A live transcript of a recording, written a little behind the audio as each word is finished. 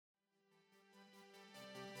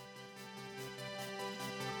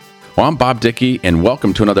Well, I'm Bob Dickey, and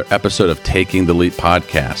welcome to another episode of Taking the Leap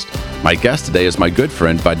podcast. My guest today is my good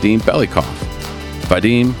friend, Vadim Belyakov.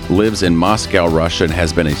 Vadim lives in Moscow, Russia, and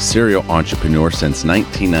has been a serial entrepreneur since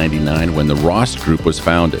 1999 when the Ross Group was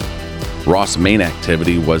founded. Ross' main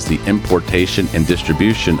activity was the importation and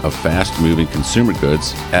distribution of fast-moving consumer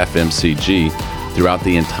goods, FMCG, throughout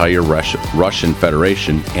the entire Russian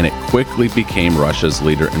Federation, and it quickly became Russia's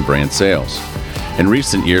leader in brand sales. In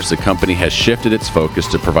recent years, the company has shifted its focus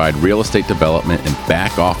to provide real estate development and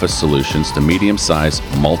back-office solutions to medium-sized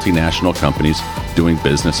multinational companies doing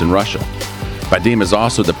business in Russia. Vadim is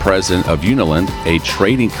also the president of Uniland, a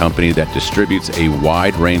trading company that distributes a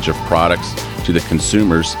wide range of products to the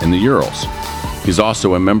consumers in the Urals. He's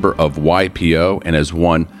also a member of YPO and has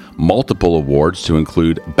won multiple awards to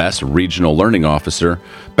include Best Regional Learning Officer,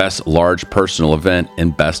 Best Large Personal Event,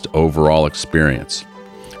 and Best Overall Experience.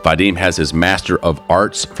 Vadim has his Master of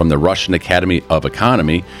Arts from the Russian Academy of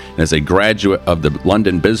Economy and is a graduate of the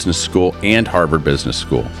London Business School and Harvard Business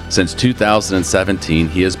School. Since 2017,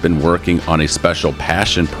 he has been working on a special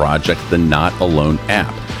passion project, the Not Alone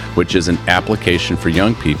app, which is an application for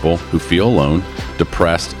young people who feel alone,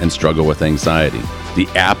 depressed, and struggle with anxiety. The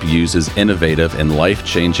app uses innovative and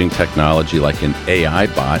life-changing technology like an AI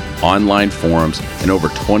bot, online forums, and over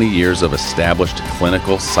 20 years of established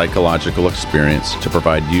clinical psychological experience to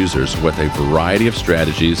provide users with a variety of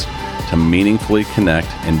strategies to meaningfully connect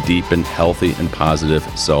and deepen healthy and positive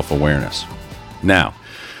self-awareness. Now,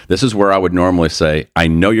 this is where I would normally say, I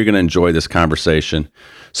know you're going to enjoy this conversation,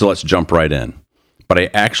 so let's jump right in. But I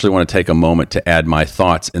actually want to take a moment to add my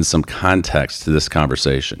thoughts and some context to this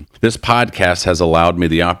conversation. This podcast has allowed me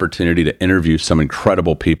the opportunity to interview some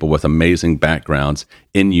incredible people with amazing backgrounds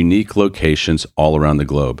in unique locations all around the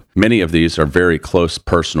globe. Many of these are very close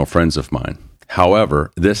personal friends of mine. However,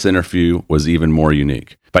 this interview was even more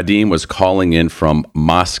unique. Vadim was calling in from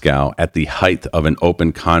Moscow at the height of an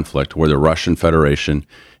open conflict where the Russian Federation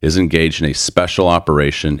is engaged in a special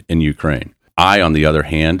operation in Ukraine. I, on the other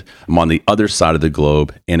hand, am on the other side of the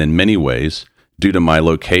globe, and in many ways, due to my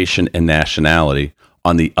location and nationality,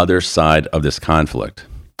 on the other side of this conflict.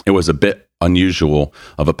 It was a bit unusual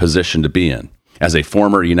of a position to be in. As a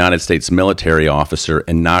former United States military officer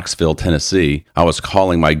in Knoxville, Tennessee, I was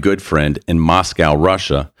calling my good friend in Moscow,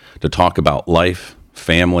 Russia, to talk about life,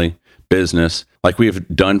 family, business, like we have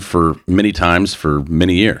done for many times for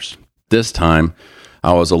many years. This time,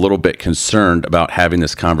 I was a little bit concerned about having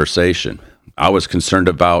this conversation. I was concerned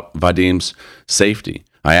about Vadim's safety.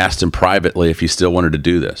 I asked him privately if he still wanted to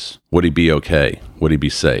do this. Would he be okay? Would he be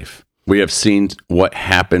safe? We have seen what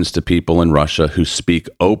happens to people in Russia who speak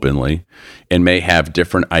openly and may have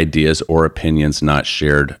different ideas or opinions not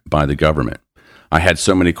shared by the government. I had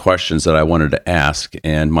so many questions that I wanted to ask,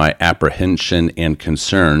 and my apprehension and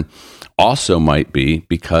concern also might be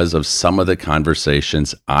because of some of the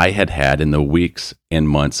conversations I had had in the weeks and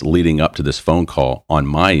months leading up to this phone call on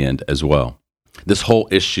my end as well. This whole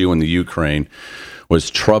issue in the Ukraine was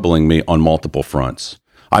troubling me on multiple fronts.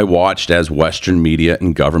 I watched as Western media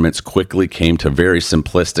and governments quickly came to very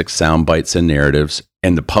simplistic sound bites and narratives,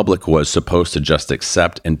 and the public was supposed to just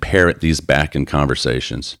accept and parrot these back in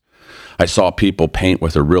conversations. I saw people paint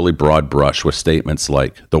with a really broad brush with statements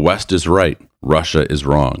like, the West is right, Russia is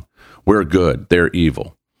wrong, we're good, they're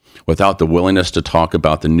evil, without the willingness to talk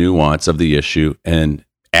about the nuance of the issue and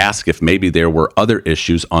ask if maybe there were other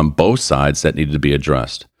issues on both sides that needed to be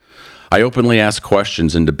addressed. I openly asked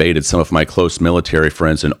questions and debated some of my close military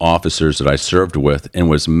friends and officers that I served with and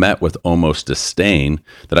was met with almost disdain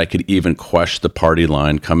that I could even question the party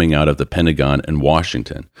line coming out of the Pentagon in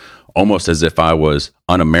Washington, almost as if I was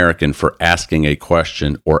un-American for asking a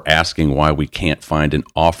question or asking why we can't find an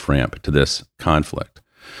off-ramp to this conflict.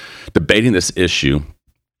 Debating this issue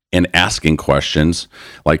and asking questions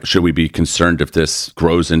like, should we be concerned if this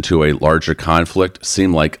grows into a larger conflict,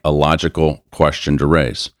 seemed like a logical question to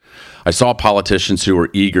raise. I saw politicians who were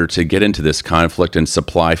eager to get into this conflict and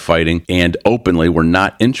supply fighting and openly were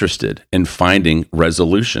not interested in finding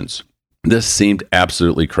resolutions. This seemed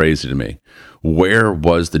absolutely crazy to me. Where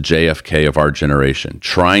was the JFK of our generation,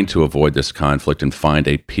 trying to avoid this conflict and find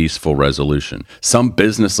a peaceful resolution? Some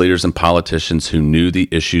business leaders and politicians who knew the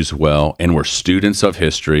issues well and were students of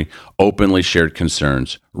history openly shared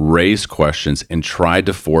concerns, raised questions, and tried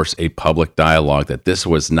to force a public dialogue that this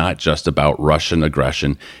was not just about Russian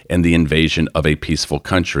aggression and the invasion of a peaceful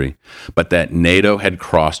country, but that NATO had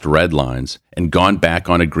crossed red lines and gone back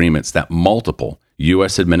on agreements that multiple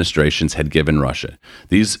U.S. administrations had given Russia.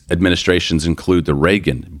 These administrations include the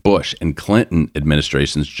Reagan, Bush, and Clinton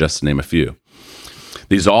administrations, just to name a few.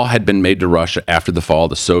 These all had been made to Russia after the fall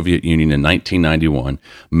of the Soviet Union in 1991,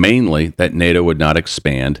 mainly that NATO would not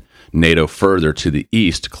expand, NATO further to the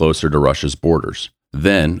east, closer to Russia's borders.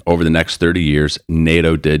 Then, over the next 30 years,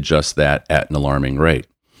 NATO did just that at an alarming rate.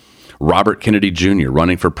 Robert Kennedy Jr.,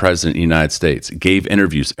 running for president of the United States, gave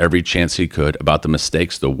interviews every chance he could about the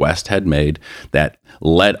mistakes the West had made that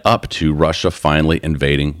led up to Russia finally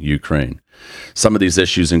invading Ukraine. Some of these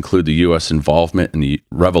issues include the U.S. involvement in the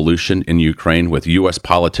revolution in Ukraine, with U.S.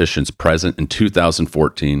 politicians present in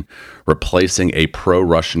 2014 replacing a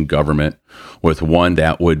pro-Russian government with one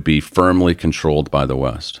that would be firmly controlled by the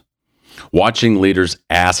West. Watching leaders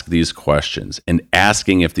ask these questions and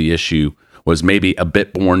asking if the issue was maybe a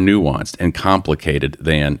bit more nuanced and complicated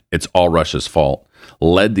than it's all Russia's fault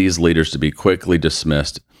led these leaders to be quickly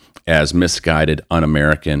dismissed as misguided,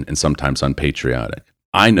 un-American, and sometimes unpatriotic.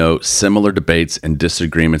 I know similar debates and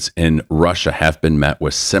disagreements in Russia have been met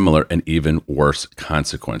with similar and even worse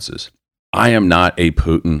consequences. I am not a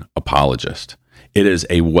Putin apologist. It is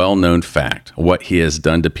a well-known fact what he has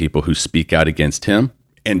done to people who speak out against him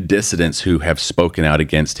and dissidents who have spoken out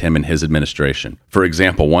against him and his administration. For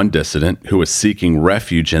example, one dissident who was seeking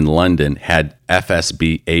refuge in London had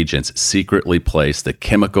FSB agents secretly place the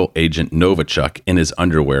chemical agent Novichok in his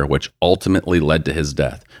underwear, which ultimately led to his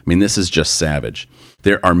death. I mean, this is just savage.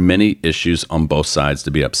 There are many issues on both sides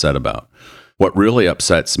to be upset about. What really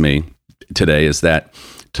upsets me today is that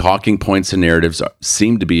talking points and narratives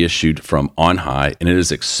seem to be issued from on high, and it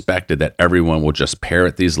is expected that everyone will just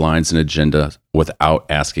parrot these lines and agenda without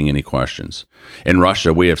asking any questions. In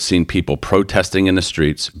Russia, we have seen people protesting in the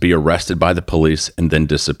streets, be arrested by the police, and then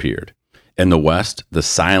disappeared. In the West, the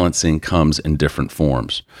silencing comes in different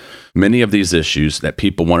forms. Many of these issues that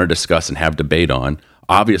people want to discuss and have debate on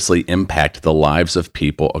obviously impact the lives of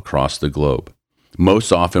people across the globe.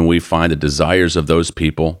 Most often we find the desires of those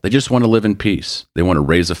people, they just want to live in peace. They want to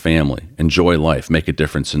raise a family, enjoy life, make a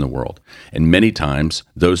difference in the world. And many times,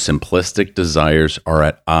 those simplistic desires are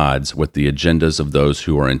at odds with the agendas of those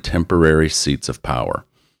who are in temporary seats of power.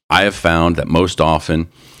 I have found that most often,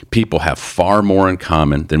 people have far more in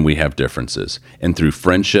common than we have differences. And through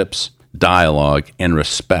friendships, dialogue, and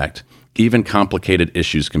respect, even complicated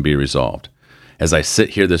issues can be resolved. As I sit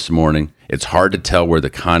here this morning, it's hard to tell where the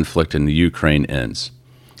conflict in the Ukraine ends.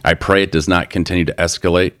 I pray it does not continue to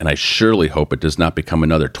escalate, and I surely hope it does not become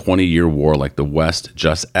another 20-year war like the West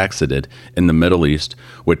just exited in the Middle East,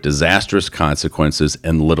 with disastrous consequences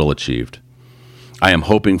and little achieved. I am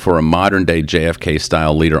hoping for a modern-day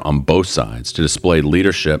JFK-style leader on both sides to display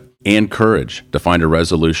leadership and courage to find a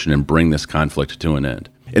resolution and bring this conflict to an end.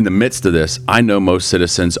 In the midst of this, I know most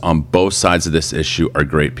citizens on both sides of this issue are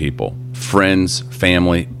great people. Friends,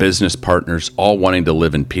 family, business partners, all wanting to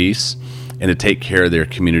live in peace and to take care of their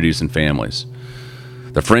communities and families.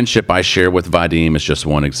 The friendship I share with Vadim is just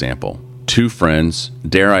one example. Two friends,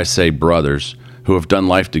 dare I say brothers, who have done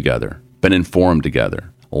life together, been informed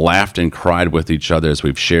together, laughed and cried with each other as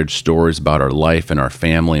we've shared stories about our life and our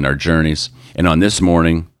family and our journeys. And on this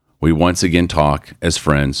morning, we once again talk as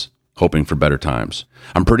friends, hoping for better times.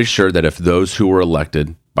 I'm pretty sure that if those who were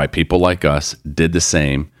elected by people like us did the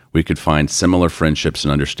same, we could find similar friendships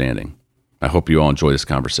and understanding. I hope you all enjoy this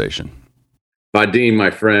conversation. Vadim, my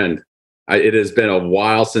friend, it has been a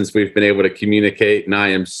while since we've been able to communicate, and I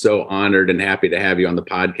am so honored and happy to have you on the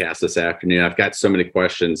podcast this afternoon. I've got so many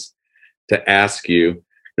questions to ask you.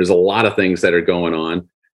 There's a lot of things that are going on.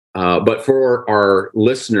 But for our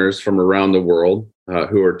listeners from around the world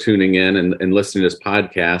who are tuning in and listening to this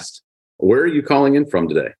podcast, where are you calling in from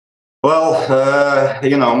today? Well,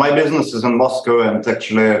 my business is in Moscow, and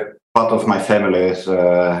actually part of my family is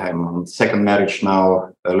I'm on second marriage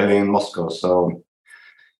now, living in Moscow. So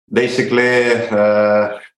basically,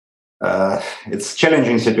 it's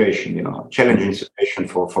challenging situation,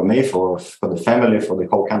 for me, for the family, for the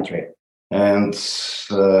whole country. And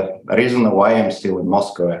the reason why I'm still in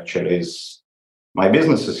Moscow actually is my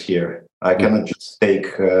business is here. I cannot just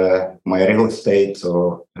take my real estate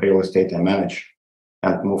or real estate I manage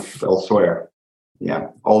and move elsewhere. Yeah,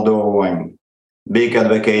 although I'm big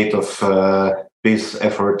advocate of peace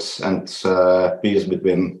efforts and peace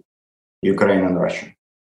between Ukraine and Russia.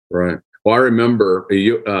 Right. Well, I remember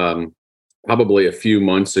you probably a few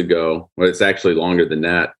months ago, well, it's actually longer than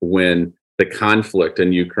that, when the conflict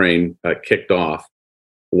in Ukraine kicked off.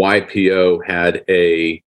 YPO had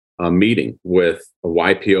a meeting with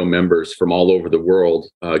YPO members from all over the world,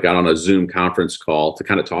 got on a Zoom conference call to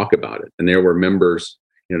kind of talk about it. And there were members,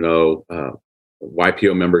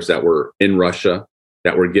 YPO members that were in Russia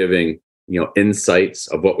that were giving, insights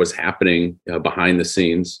of what was happening behind the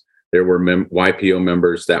scenes. There were YPO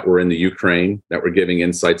members that were in the Ukraine that were giving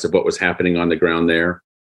insights of what was happening on the ground there.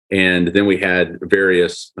 And then we had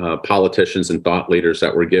various politicians and thought leaders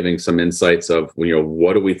that were giving some insights of,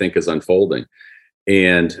 what do we think is unfolding?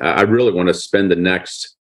 And I really want to spend the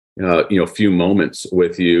next few moments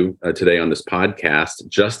with you today on this podcast,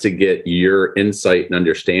 just to get your insight and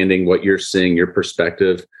understanding what you're seeing, your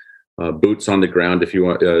perspective, boots on the ground, if you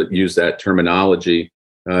want to use that terminology.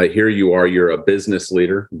 Here you are, you're a business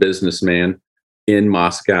leader, businessman in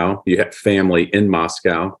Moscow. You have family in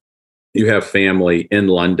Moscow. You have family in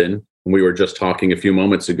London. We were just talking a few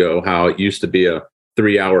moments ago how it used to be a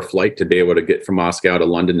 3-hour flight to be able to get from Moscow to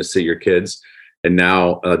London to see your kids. And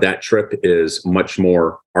now that trip is much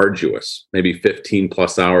more arduous, maybe 15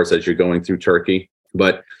 plus hours as you're going through Turkey.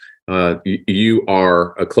 But you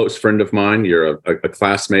are a close friend of mine. You're a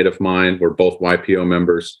classmate of mine. We're both YPO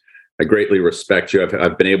members. I greatly respect you.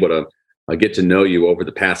 I've been able to get to know you over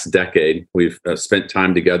the past decade. We've spent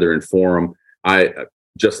time together in forum.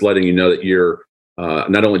 Just letting you know that you're,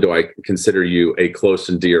 not only do I consider you a close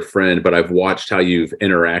and dear friend, but I've watched how you've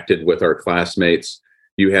interacted with our classmates.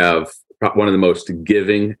 You have one of the most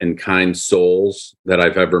giving and kind souls that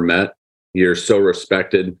I've ever met. You're so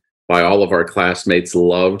respected by all of our classmates,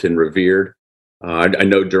 loved and revered. I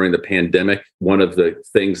know during the pandemic, one of the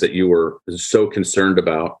things that you were so concerned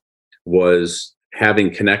about was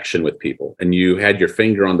having connection with people, and you had your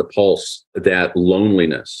finger on the pulse that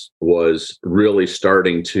loneliness was really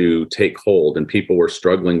starting to take hold, and people were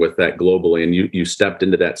struggling with that globally. And you stepped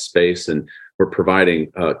into that space and were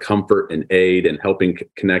providing comfort and aid and helping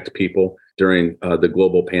connect people during the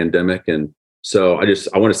global pandemic. And so I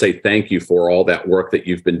want to say thank you for all that work that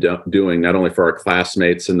you've been doing, not only for our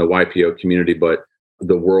classmates in the YPO community, but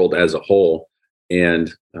the world as a whole.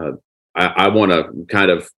 And I want to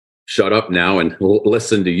kind of shut up now and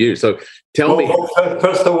listen to you. So tell me.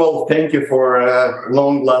 First of all, thank you for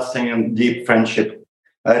long-lasting and deep friendship.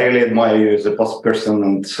 I really admire you as a person,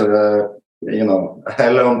 and I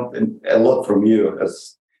learned a lot from you,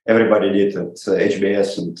 as everybody did at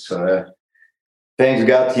HBS. And thanks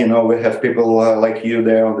God, we have people like you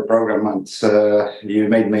there on the program, and you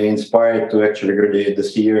made me inspired to actually graduate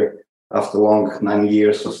this year after long 9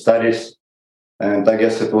 years of studies. And I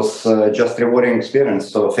guess it was just a rewarding experience.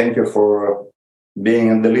 So thank you for being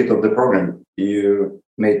in the lead of the program. You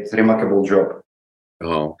made a remarkable job.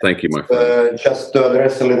 Oh, thank you, my friend. Just to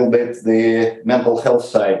address a little bit the mental health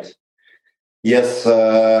side. Yes,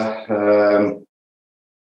 it's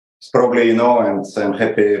probably and I'm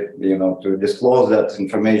happy, to disclose that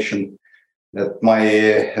information, that my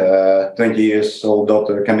 20-year-old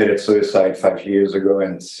daughter committed suicide 5 years ago.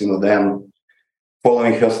 And since then,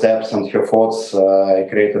 following her steps and her thoughts, I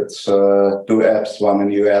created 2 apps, one in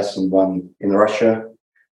the US and one in Russia,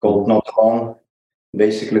 called Not Alone.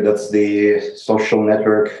 Basically, that's the social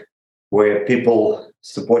network where people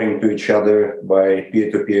supporting to each other by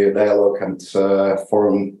peer-to-peer dialogue and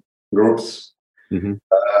forum groups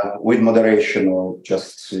with moderation, or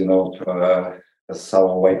just, as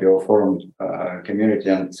our YPO forum community.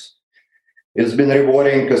 And it's been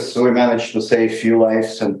rewarding because we managed to save few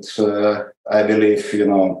lives, and I believe,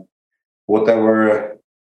 whatever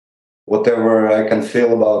I can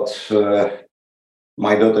feel about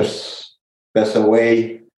my daughter's pass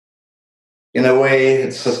away, in a way,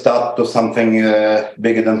 it's a start to something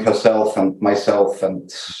bigger than herself and myself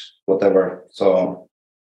and whatever. So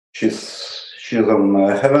she's on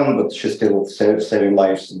heaven, but she's still saving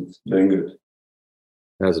lives and doing good.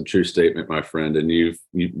 That's a true statement, my friend. And you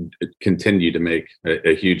continue to make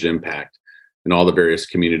a huge impact in all the various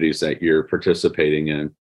communities that you're participating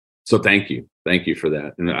in. So thank you. Thank you for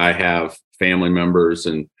that. And I have family members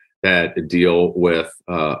and that deal with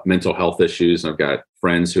mental health issues. I've got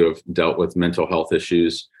friends who have dealt with mental health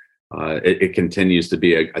issues. It continues to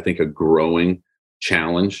be, I think, a growing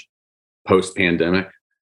challenge post-pandemic.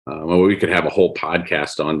 Well, we could have a whole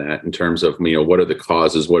podcast on that in terms of, what are the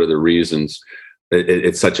causes, what are the reasons.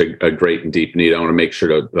 It's such a great and deep need. I want to make sure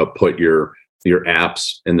to put your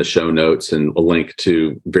apps in the show notes and a link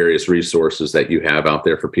to various resources that you have out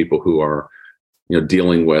there for people who are,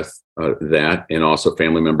 dealing with that, and also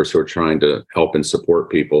family members who are trying to help and support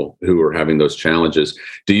people who are having those challenges.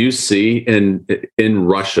 Do you see in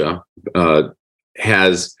Russia, how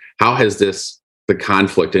has the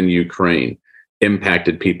conflict in Ukraine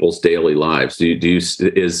impacted people's daily lives?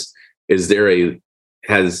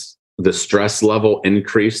 Has the stress level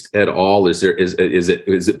increased at all? Is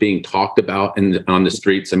it being talked about on the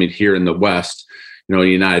streets? I mean, here in the West, in the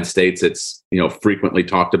United States, it's frequently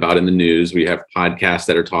talked about in the news. We have podcasts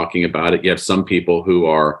that are talking about it. You have some people who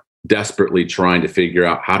are desperately trying to figure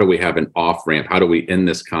out, how do we have an off ramp? How do we end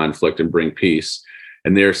this conflict and bring peace?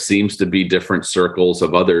 And there seems to be different circles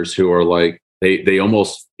of others who are like, they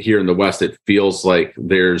almost, here in the West, it feels like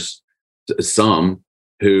there's some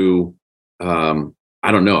who,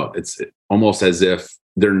 I don't know, it's almost as if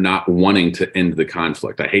they're not wanting to end the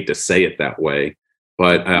conflict. I hate to say it that way,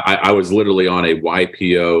 but I was literally on a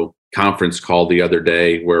YPO conference call the other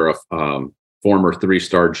day where a former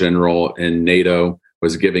 3-star general in NATO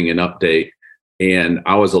was giving an update. And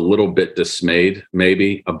I was a little bit dismayed,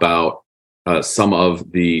 maybe, about some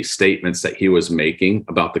of the statements that he was making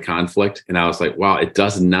about the conflict. And I was like, wow, it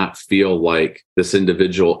does not feel like this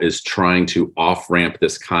individual is trying to off-ramp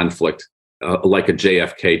this conflict like a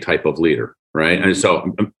JFK type of leader, right? And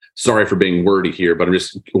so I'm sorry for being wordy here, but I'm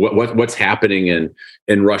just, what's happening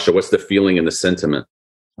in Russia? What's the feeling and the sentiment?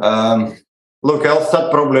 Look, I'll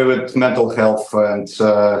start probably with mental health and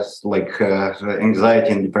anxiety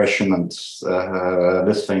and depression and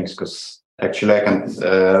these things, because actually I can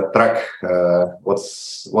track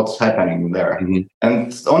what's happening there. Mm-hmm.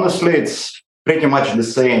 And honestly, it's pretty much the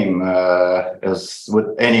same as with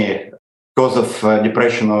any cause of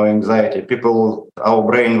depression or anxiety. Our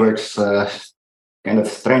brain works kind of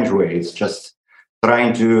strange way. It's just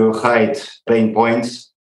trying to hide pain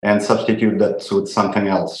points and substitute that with something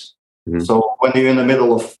else. Mm-hmm. So when you're in the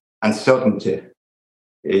middle of uncertainty,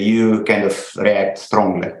 you kind of react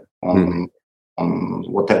strongly on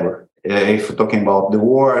whatever. If we're talking about the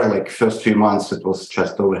war, like first few months, it was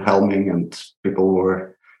just overwhelming and people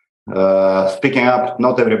were speaking up,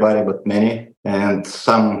 not everybody, but many. And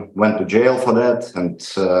some went to jail for that. And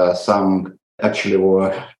some actually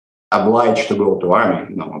were obliged to go to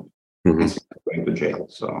army, instead of going to jail.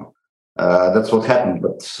 So that's what happened.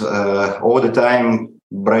 But all the time,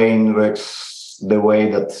 brain works the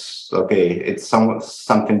way that, okay, it's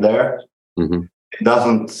something there. Mm-hmm. It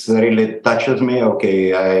doesn't really touches me.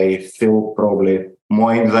 Okay, I feel probably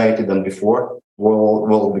more anxiety than before.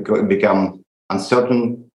 Will become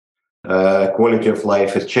uncertain. Quality of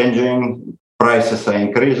life is changing. Prices are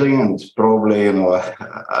increasing, and probably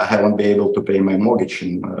I haven't been able to pay my mortgage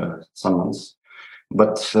in some months.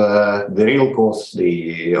 But the real cause of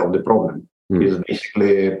the problem is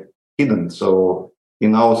basically hidden. So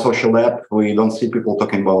in our social app, we don't see people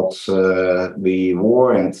talking about the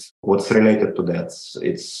war and what's related to that.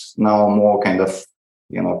 It's now more kind of,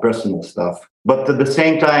 personal stuff. But at the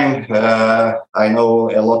same time, I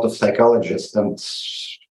know a lot of psychologists, and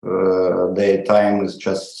their time is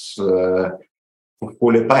just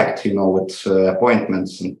fully packed, with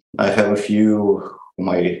appointments. And I have a few whom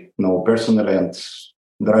I know personally, and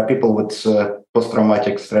there are people with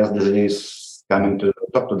post-traumatic stress disease coming to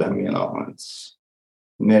talk to them. It's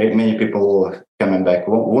many people coming back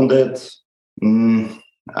wounded.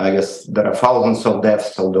 I guess there are thousands of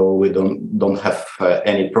deaths, although we don't have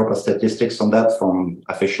any proper statistics on that from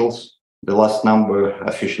officials. The last number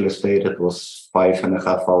officially stated was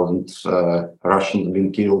 5,500 Russians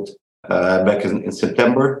been killed back in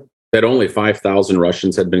September. That only 5,000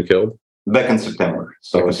 Russians had been killed? Back in September.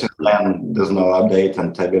 So since then, there's no update,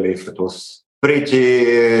 and I believe it was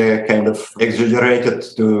pretty kind of exaggerated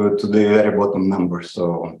to the very bottom number.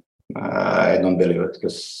 So I don't believe it,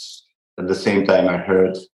 because at the same time I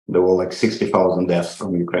heard there were like 60,000 deaths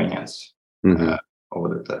from Ukrainians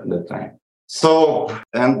over that time. So,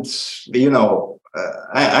 and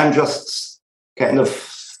I'm just kind of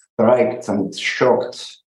struck and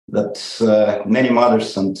shocked that many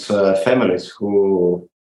mothers and families who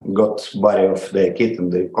got body of their kid in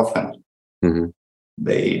the coffin,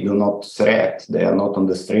 they do not react. They are not on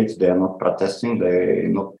the streets. They are not protesting. They're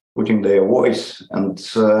not putting their voice. And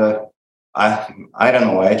I don't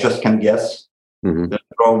know. I just can guess that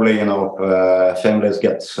probably families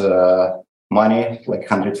get money, like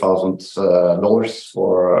 $100,000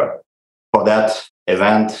 for that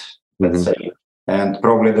event, let's say. And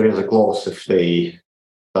probably there is a clause, if they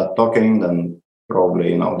start talking, then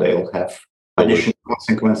probably they'll have additional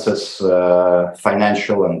consequences,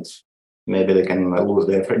 financial, and maybe they can lose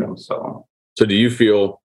their freedom. So do you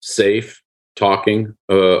feel safe talking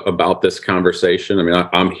about this conversation? I mean,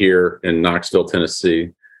 I'm here in Knoxville,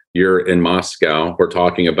 Tennessee. You're in Moscow. We're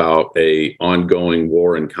talking about a ongoing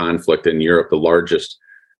war and conflict in Europe, the largest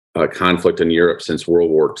conflict in Europe since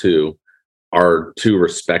World War II. Our two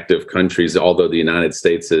respective countries, although the United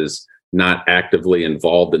States is not actively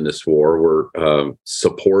involved in this war, we're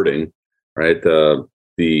supporting, right, the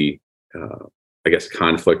I guess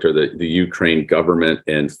conflict, or the Ukraine government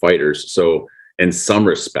and fighters. So in some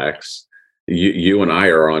respects, you and I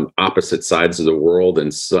are on opposite sides of the world,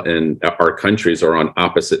 and our countries are on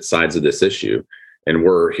opposite sides of this issue. And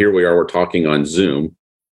we're talking on Zoom.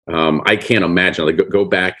 I can't imagine, like, go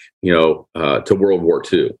back, to World War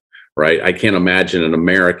II, right? I can't imagine an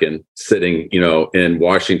American sitting, in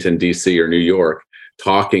Washington, D.C. or New York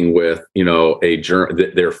talking with,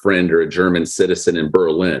 their friend or a German citizen in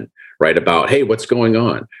Berlin, right? About, hey, what's going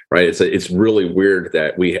on, right? It's really weird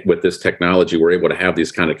that with this technology, we're able to have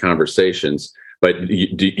these kind of conversations. But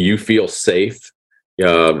do you feel safe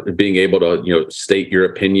being able to, state your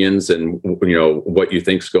opinions and, what you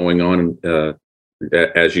think's going on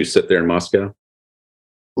as you sit there in Moscow?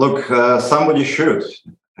 Look, somebody should,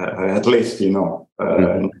 at least,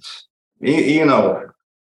 Mm-hmm.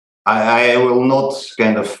 I will not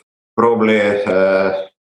kind of probably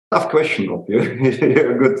tough question of you.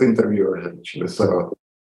 You're a good interviewer, actually. So,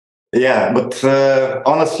 yeah, but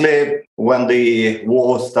honestly, when the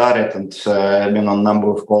war started, and I've been on a number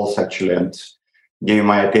of calls actually, and gave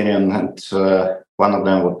my opinion, and one of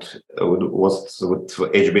them was with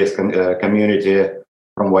HBS community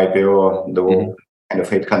from YPO. There were kind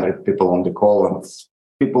of 800 people on the call, and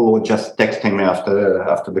people were just texting me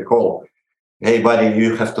after the call. Hey, buddy,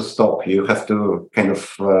 you have to stop. You have to kind of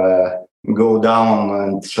go down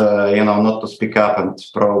and, not to speak up and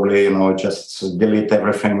probably, just delete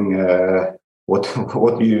everything,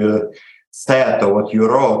 what you said or what you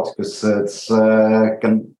wrote, because it's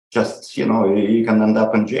can just, you can end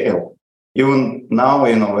up in jail. Even now,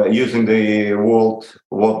 using the World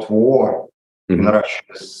War in Russia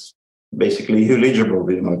is basically illegible,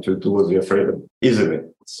 to lose your freedom easily.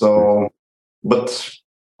 So, but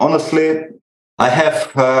honestly, I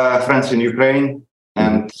have friends in Ukraine,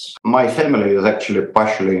 and my family is actually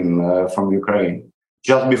partially from Ukraine.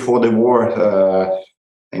 Just before the war,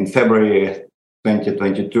 in February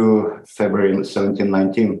 2022, February 17,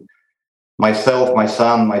 19, myself, my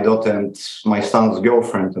son, my daughter, and my son's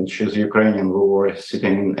girlfriend, and she's Ukrainian, we were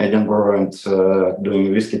sitting in Edinburgh and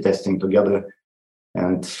doing whiskey testing together.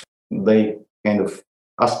 And they kind of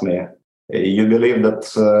asked me, you believe that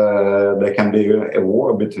there can be a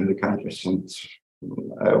war between the countries? And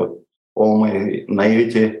I, with all my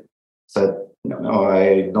naivety, said, no,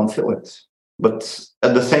 I don't feel it. But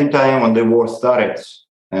at the same time, when the war started,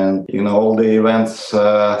 and all the events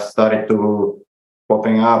started to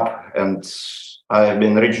popping up, and I have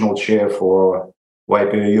been regional chair for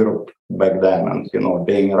YPO Europe back then, and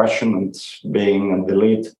being Russian and being in the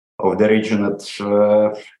lead of the region,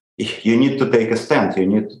 you need to take a stand. You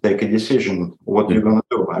need to take a decision what you're going to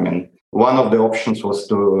do. I mean, one of the options was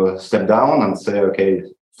to step down and say, okay,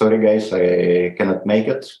 sorry guys, I cannot make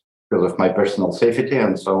it because of my personal safety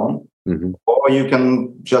and so on. Or you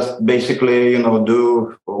can just basically,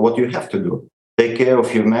 do what you have to do. Take care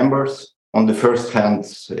of your members. On the first hand,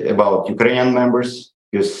 about Ukrainian members,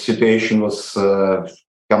 because situation was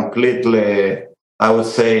completely, I would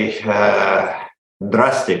say,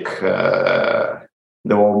 drastic.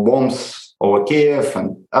 There were bombs over Kiev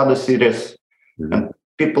and other cities, and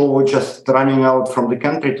people were just running out from the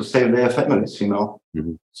country to save their families,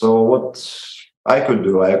 So what I could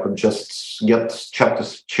do, I could just get chapter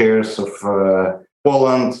chairs of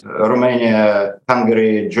Poland, Romania,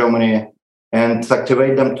 Hungary, Germany, and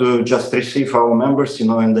activate them to just receive our members,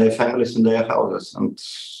 and their families in their houses. And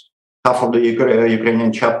half of the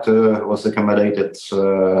Ukrainian chapter was accommodated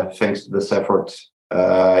thanks to this effort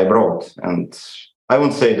I brought. And I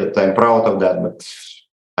wouldn't say that I'm proud of that, but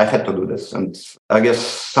I had to do this. And I guess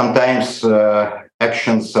sometimes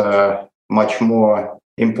actions are much more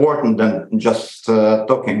important than just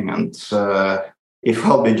talking. And if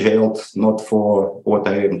I'll be jailed, not for what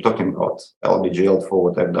I'm talking about, I'll be jailed for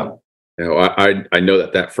what I've done. I know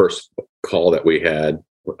that first call that we had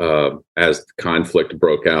as the conflict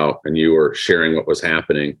broke out and you were sharing what was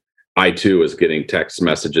happening, I too was getting text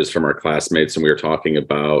messages from our classmates, and we were talking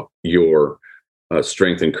about your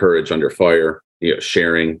strength and courage under fire,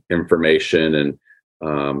 sharing information. And,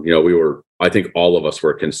 I think all of us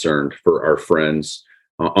were concerned for our friends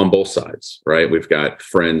on both sides, right? We've got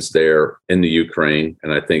friends there in the Ukraine,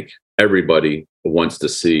 and I think everybody wants to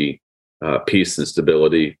see peace and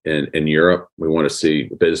stability in Europe. We want to see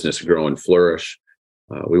business grow and flourish.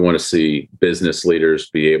 We want to see business leaders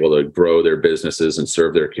be able to grow their businesses and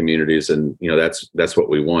serve their communities. And, that's what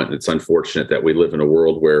we want. It's unfortunate that we live in a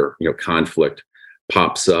world where, conflict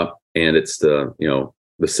pops up, and it's the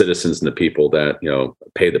citizens and the people that,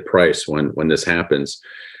 pay the price when this happens.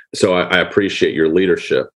 So I appreciate your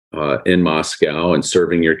leadership in Moscow and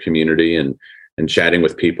serving your community and chatting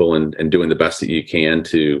with people and doing the best that you can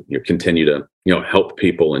to continue to help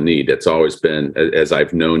people in need. That's always been, as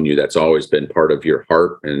I've known you, that's always been part of your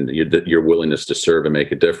heart and your willingness to serve and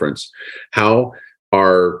make a difference. How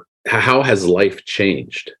has life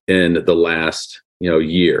changed in the last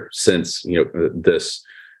year since this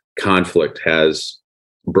conflict has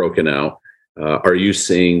broken out? Are you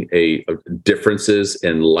seeing differences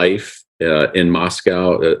in life in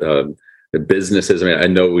Moscow? The businesses. I mean, I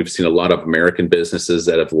know we've seen a lot of American businesses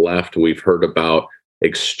that have left. We've heard about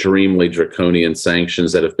extremely draconian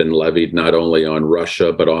sanctions that have been levied not only on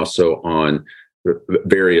Russia but also on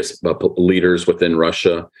various leaders within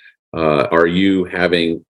Russia. Do you have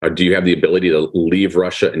the ability to leave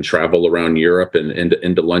Russia and travel around Europe and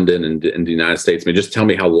into London and in the United States? I mean, just tell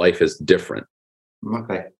me how life is different.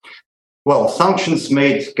 Okay. Well, sanctions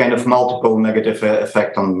made kind of multiple negative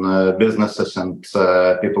effect on businesses and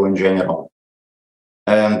people in general.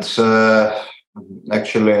 And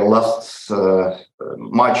actually, last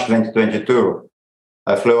March 2022,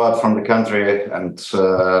 I flew out from the country and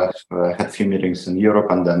had a few meetings in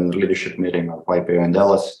Europe and then leadership meeting of YPO in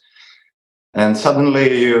Dallas. And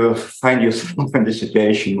suddenly you find yourself in the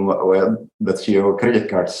situation where that your credit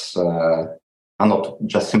cards are not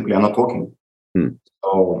working.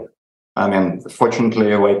 So, I mean, fortunately,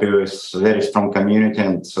 YPO is a very strong community.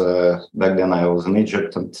 And back then I was in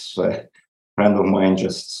Egypt, and a friend of mine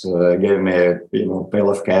just gave me a pail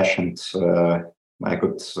of cash, and I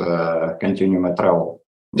could continue my travel.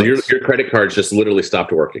 So your credit cards just literally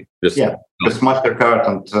stopped working? Just MasterCard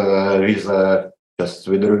and Visa just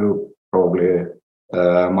withdrew probably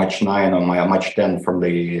March 9 or March 10 from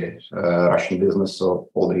the Russian business. So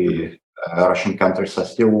all the Russian countries are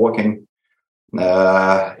still working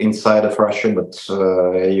inside of Russia, but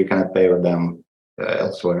you cannot pay with them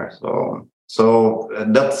elsewhere. So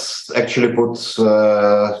that's actually puts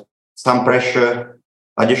some pressure,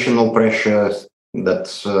 additional pressure, that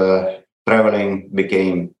traveling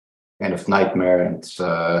became kind of nightmare, and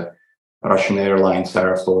Russian airlines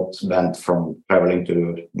are banned from traveling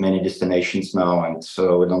to many destinations now, and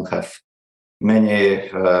so we don't have many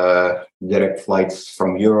direct flights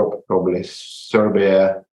from Europe. Probably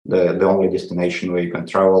Serbia, the only destination where you can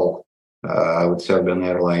travel with Serbian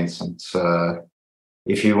Airlines. And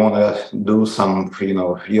if you want to do some,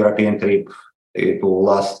 European trip, it will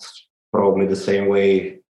last probably the same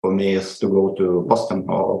way for me as to go to Boston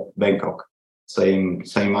or Bangkok, same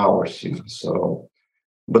hours. So,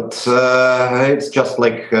 but it's just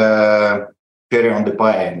like cherry on the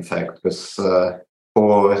pie, in fact, because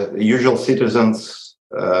for usual citizens,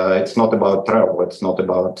 it's not about travel. It's not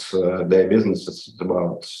about their business. It's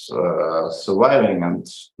about surviving. And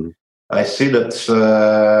I see that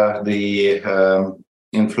the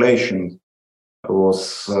inflation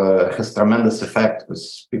has tremendous effect, with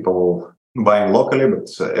people buying locally, but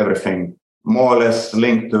everything more or less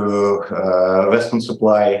linked to Western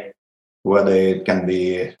supply, whether it can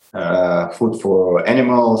be food for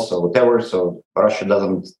animals or whatever. So Russia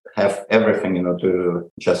doesn't have everything, to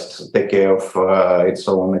just take care of its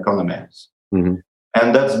own economy. Mm-hmm.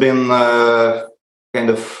 And that's been kind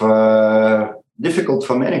of difficult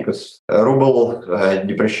for many, because ruble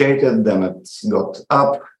depreciated, then it got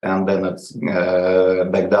up, and then it's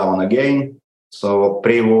back down again. So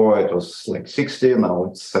pre-war it was like 60, now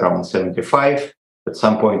it's around 75. At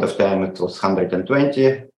some point of time it was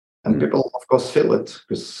 120. And people, of course, feel it,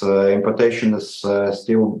 because importation is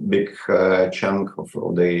still a big chunk of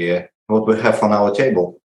the what we have on our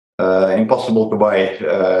table. Impossible to buy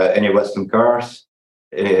any Western cars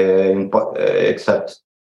except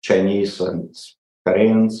Chinese and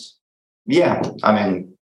Koreans. Yeah, I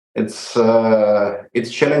mean, it's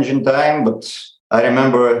challenging time, but I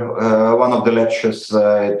remember one of the lectures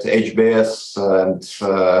at HBS, and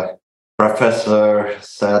professor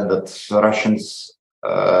said that Russians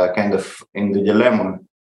kind of in the dilemma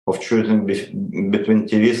of choosing between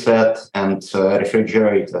TV set and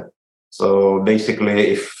refrigerator. So basically,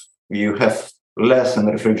 if you have less in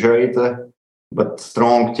refrigerator but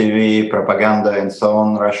strong TV propaganda and so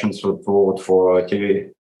on, Russians would vote for TV.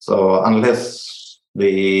 So unless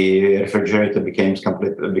the refrigerator becomes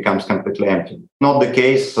completely empty, not the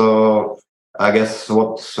case. So I guess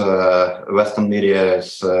what Western media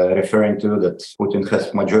is referring to, that Putin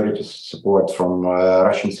has majority support from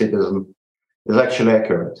Russian citizens, is actually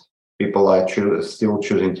accurate. People are still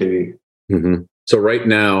choosing TV. Mm-hmm. So right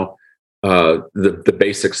now, the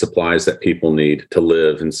basic supplies that people need to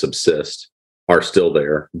live and subsist are still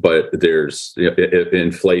there, but there's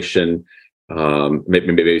inflation,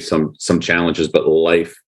 maybe some challenges, but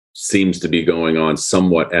life seems to be going on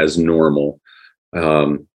somewhat as normal.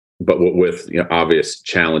 But with obvious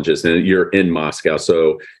challenges, and you're in Moscow.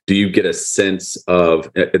 So do you get a sense of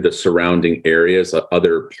the surrounding areas,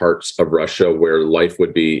 other parts of Russia, where life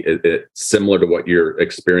would be similar to what you're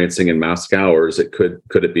experiencing in Moscow, or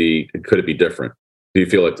could it be different? Do you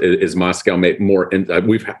feel is Moscow more?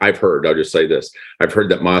 I've heard. I'll just say this. I've heard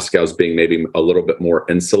that Moscow's being maybe a little bit more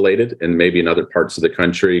insulated, and maybe in other parts of the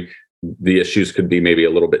country the issues could be maybe a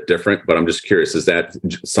little bit different, but I'm just curious, is that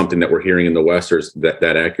something that we're hearing in the West, or is that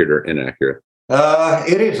accurate or inaccurate?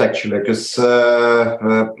 It is actually, because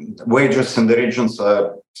wages in the regions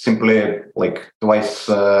are simply like twice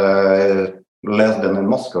less than in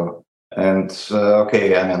Moscow. And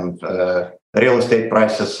real estate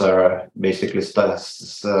prices are basically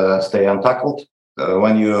stay untackled.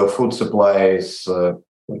 When your food supply is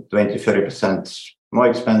 20-30% more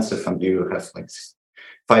expensive, and you have like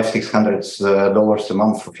 $500-$600 a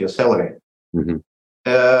month of your salary,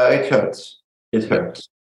 it hurts. It hurts.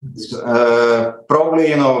 Probably,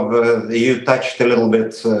 you touched a little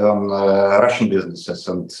bit on Russian businesses,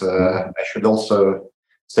 and I should also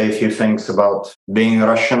say a few things about being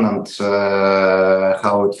Russian and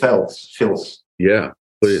how it feels. Yeah,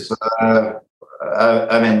 please.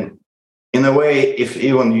 In a way, if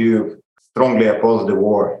even you strongly oppose the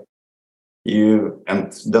war,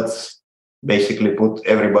 and that's basically put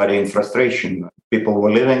everybody in frustration. People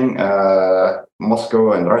were leaving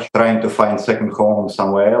Moscow and Russia, trying to find second home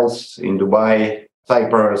somewhere else, in Dubai,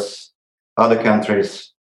 Cyprus, other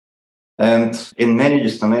countries. And in many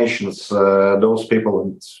destinations, those people,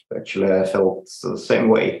 and actually I felt the same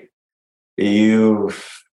way, you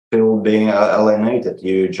feel being alienated.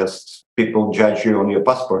 People judge you on your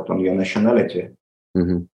passport, on your nationality.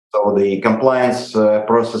 So the compliance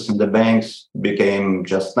process in the banks became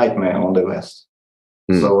just nightmare on the West.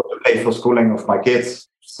 So to pay for schooling of my kids,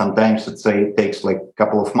 sometimes it takes like a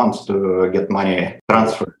couple of months to get money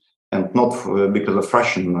transferred, and not because of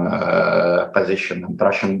Russian position and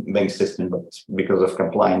Russian bank system, but because of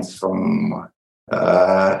compliance from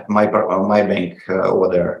my bank over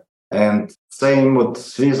there. And same with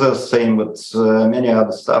visas, same with many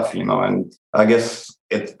other stuff, and I guess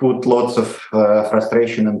it put lots of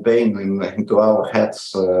frustration and pain into our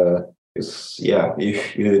heads.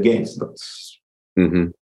 You're against, but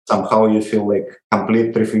somehow you feel like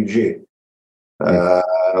complete refugee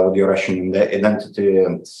with your Russian identity,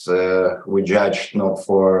 and we judged not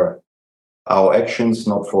for our actions,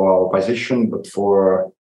 not for our position, but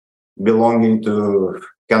for belonging to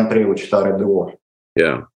country which started the war.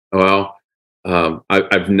 Yeah. Well,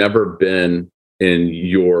 I've never been in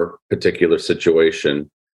your particular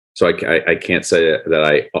situation, so I can't say that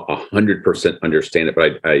I 100% understand it,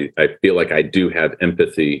 but I feel like I do have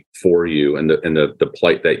empathy for you and the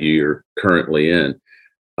plight that you're currently in.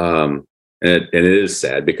 And it is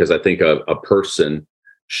sad, because I think a person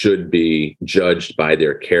should be judged by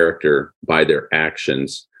their character, by their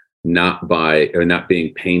actions, not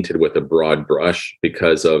being painted with a broad brush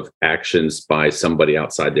because of actions by somebody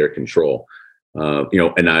outside their control.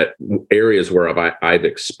 Areas where I've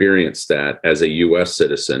experienced that as a U.S.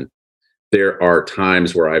 citizen, there are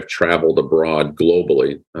times where I've traveled abroad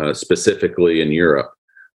globally, specifically in Europe,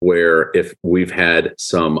 where if we've had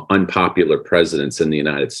some unpopular presidents in the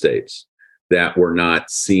United States that were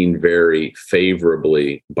not seen very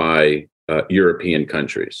favorably by European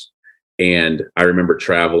countries. And I remember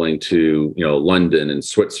traveling to, London and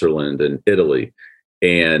Switzerland and Italy,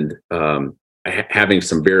 and having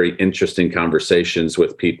some very interesting conversations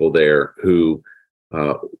with people there who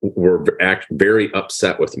were very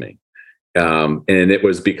upset with me. And it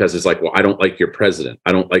was because it's like, well, I don't like your president.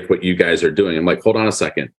 I don't like what you guys are doing. I'm like, hold on a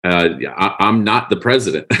second. I'm not the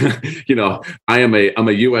president. I'm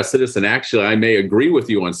a U.S. citizen. Actually, I may agree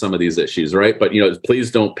with you on some of these issues, right? But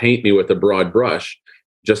please don't paint me with a broad brush,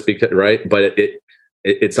 just because, right? But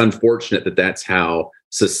it's unfortunate that that's how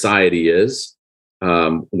society is,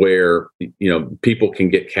 where people can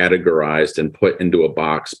get categorized and put into a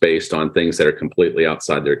box based on things that are completely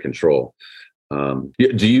outside their control.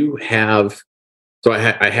 Do you have? So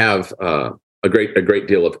I have a great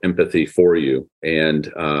deal of empathy for you,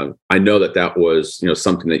 and I know that was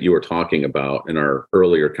something that you were talking about in our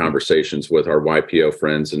earlier conversations with our YPO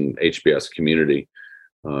friends and HBS community,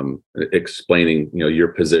 explaining your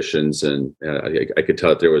positions, and I could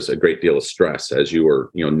tell that there was a great deal of stress as you were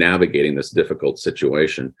navigating this difficult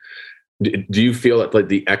situation. Do you feel that, like,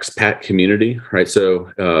 the expat community, right?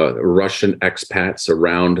 So Russian expats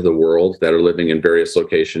around the world that are living in various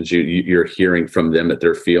locations, you're hearing from them that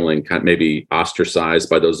they're feeling kind of maybe ostracized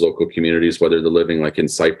by those local communities, whether they're living like in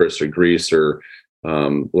Cyprus or Greece or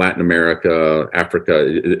Latin America,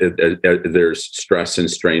 Africa. There's stress and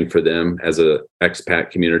strain for them as a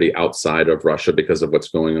expat community outside of Russia because of what's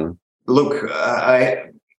going on. Look,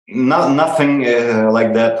 nothing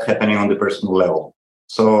like that happening on the personal level.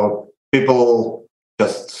 So people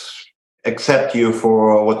just accept you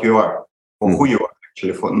for what you are, for who you are,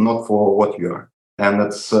 actually, not for what you are. And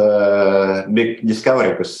it's a big discovery,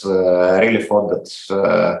 because I really thought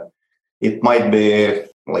that it might be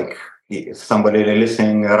like somebody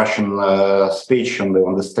listening a Russian speech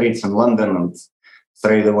on the streets in London, and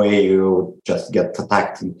straight away you would just get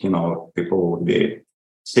attacked, and people would be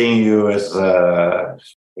seeing you as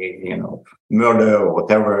murder or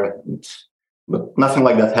whatever. But nothing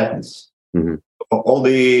like that happens. Mm-hmm. All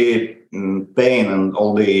the pain and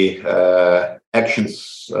all the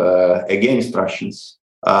actions against Russians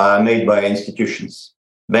are made by institutions,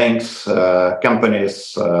 banks,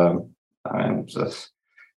 companies. And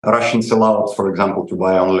Russians allowed, for example, to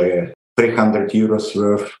buy only 300 euros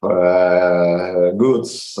worth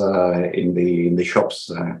goods in the shops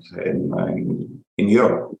in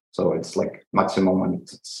Europe. So it's like maximum, and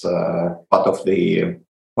it's part of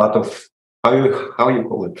how you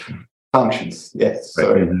call it, sanctions. Yes, right.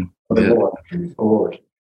 sorry, Mm-hmm. the word.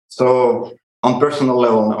 So on personal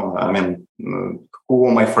level, no. I mean, who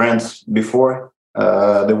were my friends before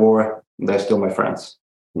the war? They're still my friends.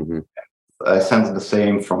 Mm-hmm. I sense the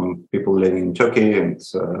same from people living in Turkey and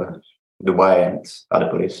Dubai and other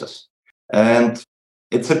places. And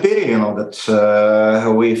it's a pity,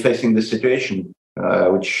 that we're facing this situation,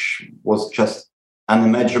 which was just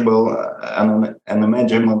unimaginable,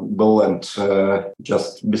 and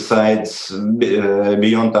just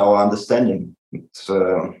beyond our understanding.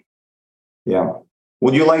 Yeah.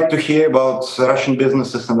 Would you like to hear about Russian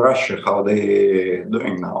businesses in Russia, how they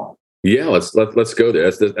doing now? Yeah, let's go there.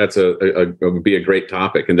 That's would be a great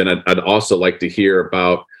topic. And then I'd also like to hear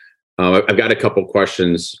about. I've got a couple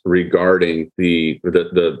questions regarding the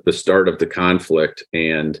start of the conflict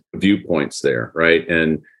and viewpoints there, right?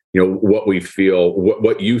 And what we feel,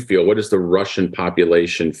 what you feel, what does the Russian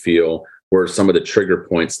population feel were some of the trigger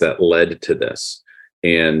points that led to this?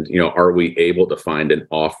 And are we able to find an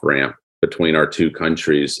off ramp between our two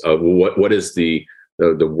countries? What is the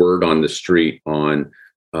word on the street on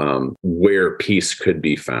where peace could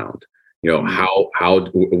be found?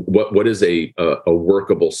 What is a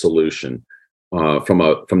workable solution from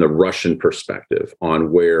the Russian perspective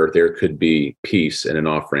on where there could be peace and an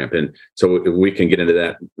off ramp? And so we can get into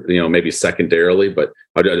that, maybe secondarily, but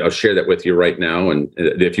I'll share that with you right now. And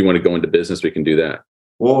if you want to go into business, we can do that.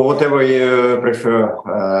 Well, whatever you prefer.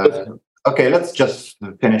 Okay, let's just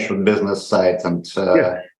finish with business side, and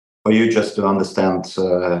for you just to understand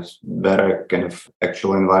better kind of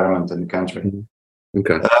actual environment in the country. Mm-hmm.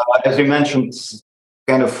 Okay. As you mentioned,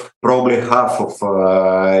 kind of probably half of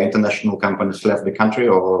international companies left the country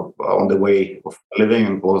or on the way of living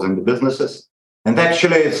and closing the businesses. And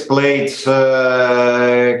actually, it's played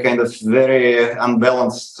kind of very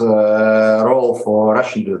unbalanced role for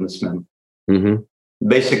Russian businessmen. Mm-hmm.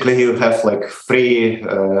 Basically, you have like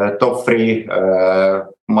top three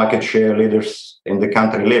market share leaders in the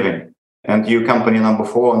country living, and you company number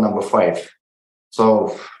 4 and number 5.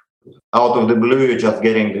 So out of the blue, you're just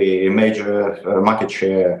getting the major market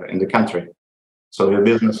share in the country. So your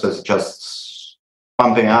business is just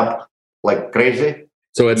pumping up like crazy.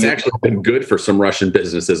 So it's actually been good for some Russian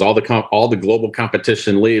businesses. All the global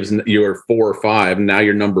competition leaves, and you're 4 or 5, and now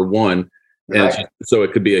you're number 1. And so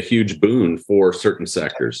it could be a huge boon for certain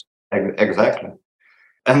sectors. Exactly.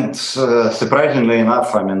 And surprisingly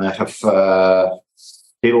enough, I mean, I have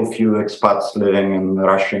still few expats living in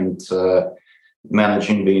Russia and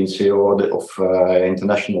managing being CEO of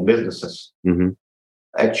international businesses. Mm-hmm.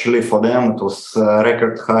 Actually, for them, it was a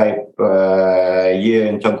record high year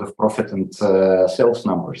in terms of profit and sales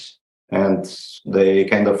numbers. And they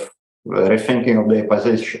kind of rethinking of their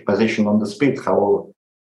position on the speed, how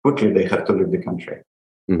quickly they have to leave the country.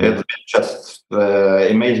 Mm-hmm. It's just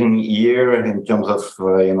amazing year in terms of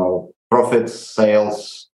profits,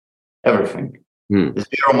 sales, everything.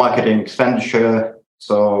 Zero marketing expenditure.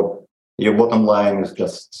 So your bottom line is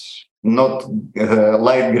just not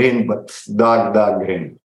light green, but dark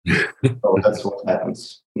green. So that's what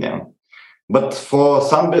happens. Yeah. But for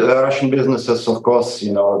some Russian businesses, of course,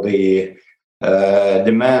 the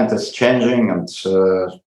demand is changing, and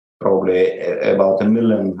probably about 1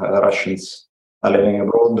 million Russians are living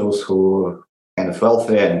abroad, those who are kind of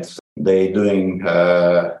wealthy, and they doing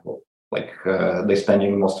they're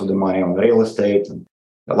spending most of the money on real estate and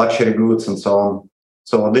luxury goods and so on.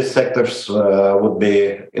 So these sectors would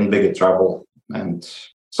be in bigger trouble. And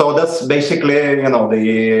so that's basically,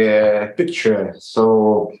 the picture.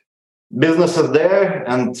 So business is there,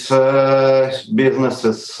 and business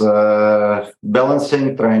is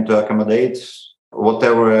balancing, trying to accommodate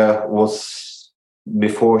whatever was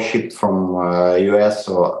before shipped from US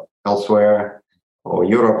or elsewhere or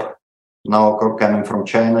Europe, now coming from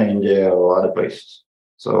China, India, or other places.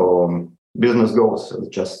 So business goes. It's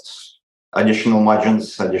just additional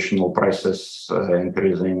margins, additional prices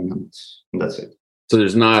increasing, and that's it. So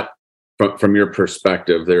there's not, from your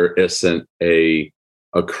perspective, there isn't a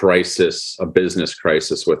crisis, a business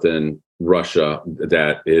crisis within Russia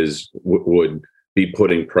that would be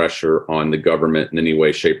putting pressure on the government in any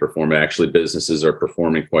way, shape, or form. Actually, businesses are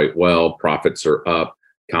performing quite well. Profits are up.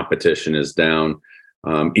 Competition is down.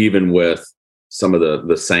 Even with some of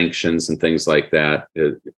the sanctions and things like that,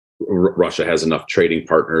 Russia has enough trading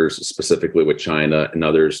partners, specifically with China and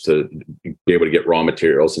others, to be able to get raw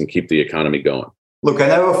materials and keep the economy going. Look, I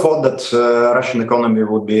never thought that Russian economy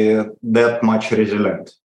would be that much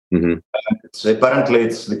resilient. Mm-hmm. Apparently,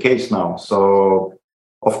 it's the case now. So,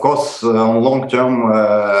 of course, on long term,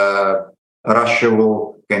 Russia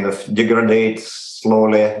will kind of degrade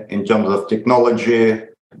slowly in terms of technology,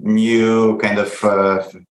 new kind of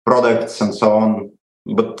products, and so on.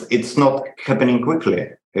 But it's not happening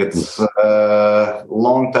quickly. It's a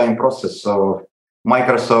long time process. So,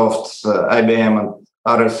 Microsoft, IBM, and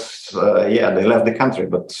others, they left the country,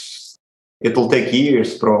 but it will take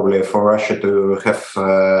years probably for Russia to have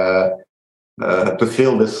to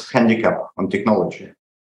fill this handicap on technology.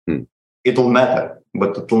 It will matter,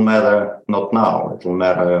 but it will matter not now. It will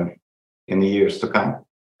matter in the years to come,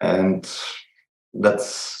 and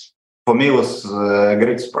that's, for me, was a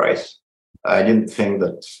great surprise. I didn't think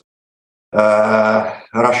that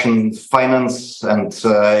Russian finance and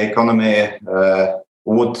economy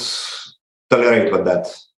would tolerate with that.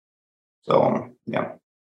 So, yeah.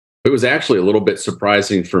 It was actually a little bit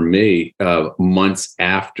surprising for me months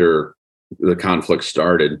after the conflict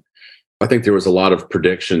started. I think there was a lot of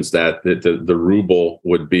predictions that the ruble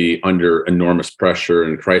would be under enormous pressure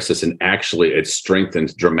and crisis, and actually it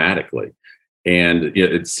strengthened dramatically. And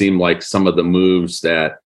it seemed like some of the moves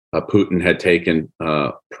that Putin had taken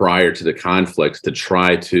prior to the conflict to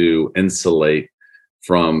try to insulate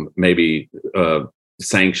from maybe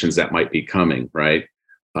sanctions that might be coming, right,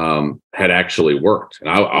 had actually worked. And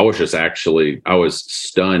I was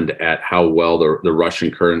stunned at how well the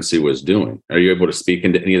Russian currency was doing. Are you able to speak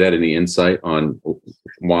into any of that, any insight on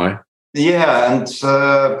why? Yeah, and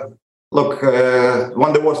look,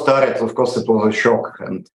 when the war started, of course, it was a shock.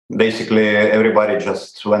 And basically, everybody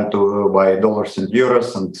just went to buy dollars and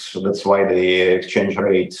euros. And that's why the exchange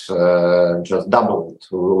rate just doubled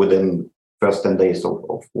within first 10 days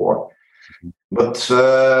of war. But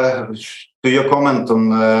to your comment on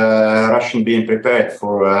Russian being prepared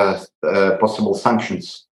for possible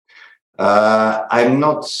sanctions, I'm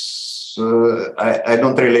not. I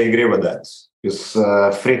don't really agree with that. Because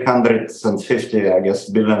 350, I guess,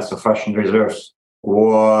 billions of Russian reserves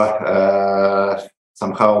were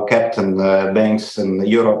somehow kept in banks in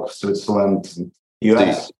Europe, Switzerland, and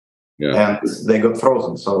US, and they got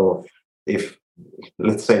frozen. So if,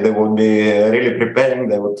 let's say, they would be really preparing,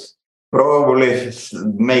 they would probably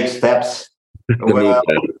make steps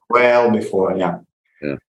well before,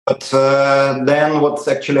 But then what's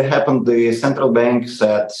actually happened, the central bank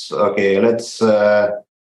said, okay, let's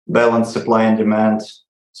balance supply and demand.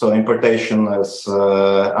 So importation is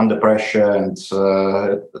under pressure, and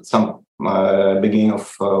at some beginning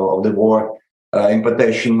of the war,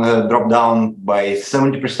 importation dropped down by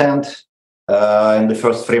 70% in the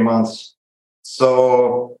first 3 months.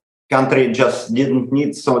 So country just didn't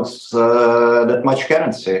need that much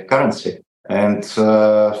currency. And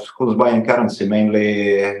who's buying currency?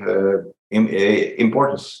 Mainly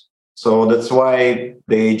importers. So that's why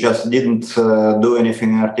they just didn't do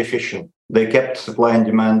anything artificial. They kept supply and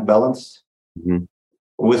demand balanced. Mm-hmm.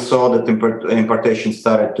 We saw that importation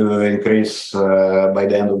started to increase by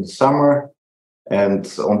the end of the summer and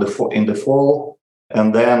in the fall,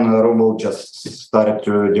 and then ruble just started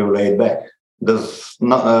to devalue back. There's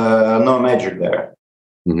no magic there.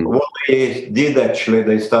 Mm-hmm. What they did, actually,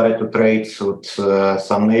 they started to trade with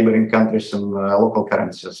some neighboring countries in local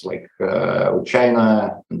currencies, like with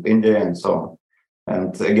China and India and so on.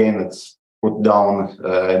 And again, it's put down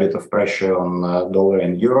a bit of pressure on dollar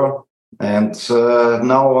and euro. And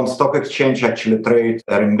now on stock exchange, actually, trade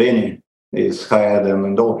renminbi is higher than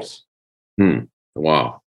in dollars.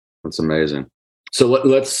 Wow, that's amazing. So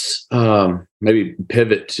let's maybe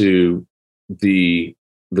pivot to the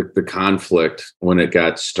conflict when it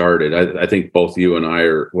got started. I think both you and I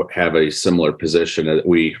have a similar position.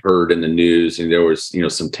 We heard in the news, and there was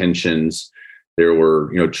some tensions. There were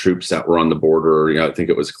troops that were on the border. I think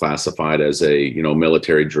it was classified as a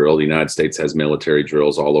military drill. The United States has military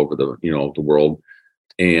drills all over the world,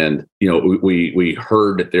 and we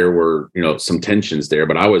heard that there were some tensions there.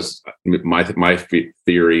 But my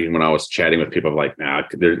theory when I was chatting with people, like, nah,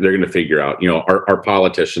 they're going to figure out. Our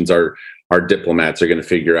politicians, our diplomats are going to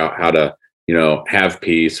figure out how to have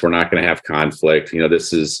peace. We're not going to have conflict.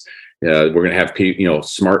 This is we're going to have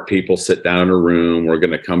smart people sit down in a room. We're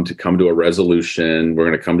going to come to a resolution. We're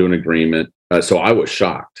going to come to an agreement. So I was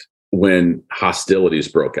shocked when hostilities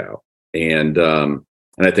broke out, and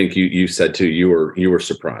I think you said too, you were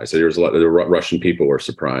surprised. There was a lot of the Russian people were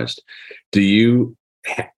surprised. Do you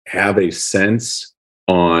have a sense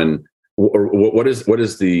on, or what is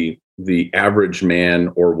the average man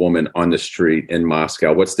or woman on the street in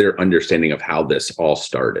Moscow? What's their understanding of how this all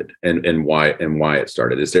started and why it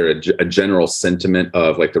started? Is there a general sentiment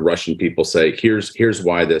of, like, the Russian people say, here's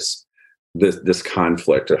why this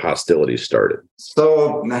conflict or hostility started?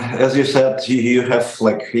 So, as you said, you have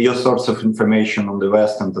like your source of information on the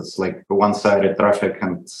West, and it's like one-sided traffic,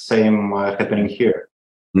 and same happening here.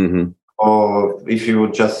 Mm-hmm. Or if you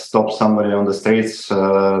would just stop somebody on the streets,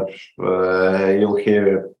 you'll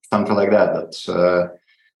hear something like that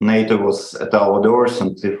NATO was at our doors,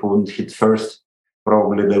 and if we wouldn't hit first,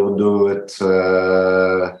 probably they would do it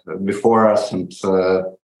before us, and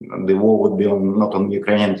the war would be not on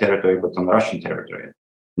Ukrainian territory, but on Russian territory.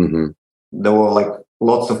 Mm-hmm. There were like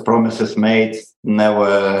lots of promises made,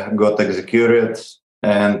 never got executed,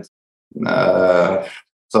 and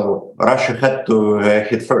so Russia had to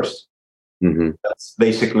hit first. Mm-hmm. That's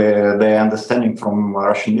basically the understanding from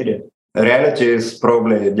Russian media. The reality is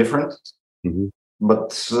probably different, mm-hmm.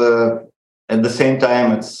 but at the same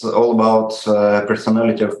time, it's all about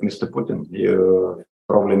personality of Mr. Putin.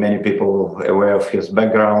 Probably many people aware of his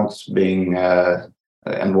background, being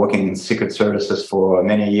and working in secret services for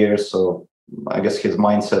many years. So I guess his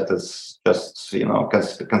mindset is just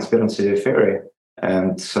conspiracy theory,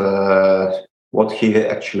 and what he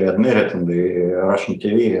actually admitted in the Russian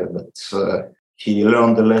TV, that he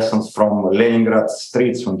learned the lessons from Leningrad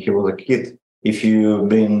streets when he was a kid. If you've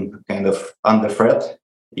been kind of under threat,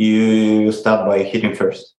 you start by hitting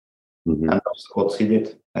first. Mm-hmm. And that's what he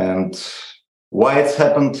did. And why it's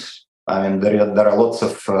happened, I mean, there are lots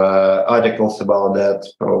of articles about that.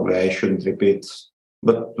 Probably I shouldn't repeat.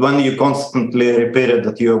 But when you constantly repeated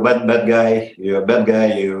that you're a bad guy,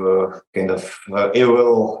 you're kind of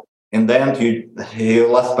evil, in the end, your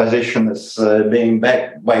last position is being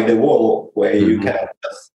back by the wall, where mm-hmm. you can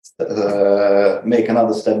just make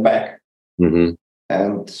another step back. Mm-hmm.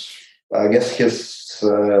 And I guess his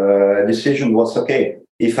decision was, okay,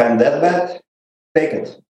 if I'm that bad, take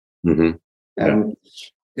it. Mm-hmm. And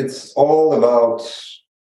it's all about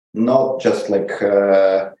not just like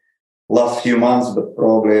last few months, but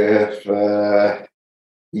probably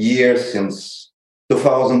years since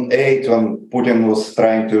 2008, when Putin was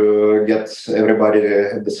trying to get everybody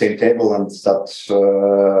at the same table and start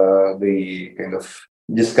the kind of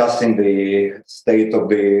discussing the state of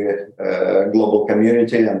the global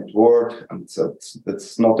community and world. And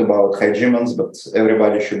it's not about hegemons, but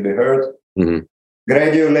everybody should be heard. Mm-hmm.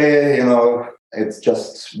 Gradually, it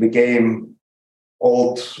just became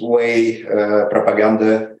old way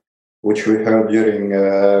propaganda, which we heard during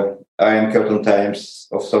Iron Curtain times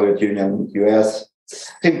of Soviet Union, US.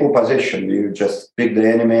 Simple position. You just pick the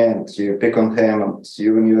enemy and you pick on him, and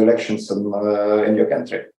you win your elections in your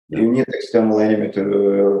country. Yeah. You need external enemy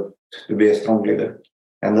to be a strong leader,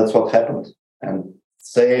 and that's what happened. And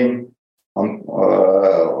same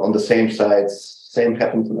on the same sides, same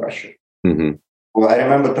happened in Russia. Mm-hmm. Well, I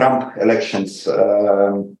remember Trump elections,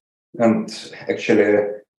 and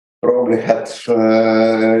actually probably had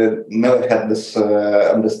never had this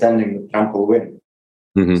understanding that Trump will win.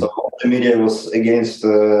 Mm-hmm. So the media was against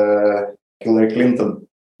Hillary Clinton,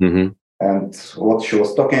 mm-hmm. and what she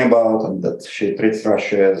was talking about, and that she treats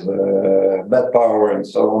Russia as a bad power and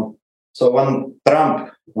so on. So when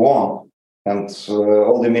Trump won, and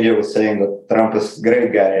all the media was saying that Trump is a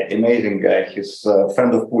great guy, amazing guy, he's a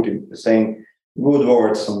friend of Putin, saying good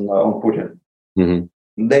words on Putin.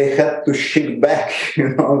 Mm-hmm. They had to shift back,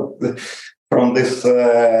 from this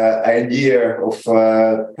idea of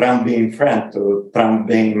Trump being friend to Trump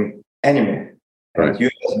being enemy, right. and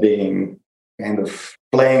US being kind of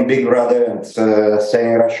playing big brother and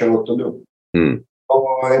saying Russia what to do. Mm.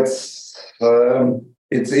 So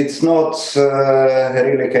it's not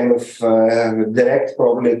really kind of direct,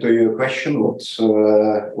 probably, to your question. What's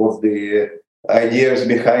the ideas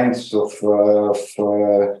behind of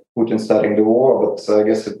Putin starting the war? But I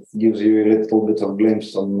guess it gives you a little bit of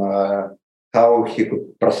glimpse on how he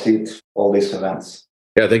could proceed all these events.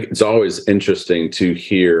 Yeah, I think it's always interesting to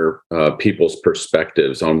hear people's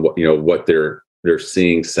perspectives on what they're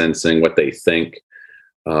seeing, sensing, what they think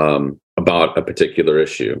about a particular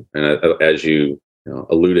issue. And as you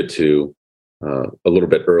alluded to a little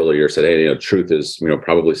bit earlier, said, hey, truth is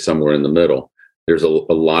probably somewhere in the middle. There's a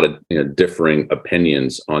lot of differing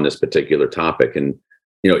opinions on this particular topic, and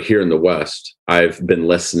here in the West, I've been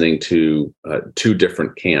listening to two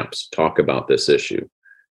different camps talk about this issue.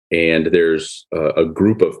 And there's a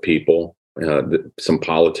group of people, some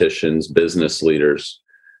politicians, business leaders,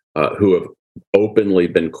 who have openly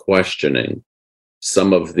been questioning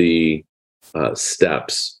some of the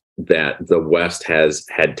steps that the West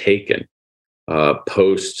had taken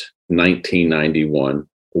post 1991,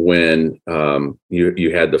 when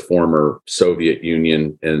you had the former Soviet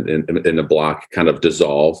Union and the bloc kind of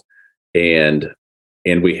dissolve, and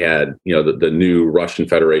we had the new Russian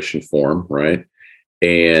Federation form, right?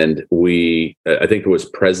 And I think it was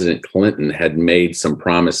President Clinton had made some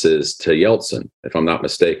promises to Yeltsin, if I'm not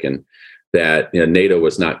mistaken, that NATO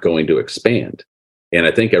was not going to expand. And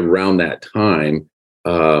I think around that time,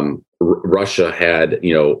 Russia had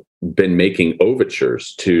been making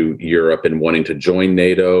overtures to Europe and wanting to join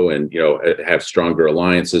NATO and have stronger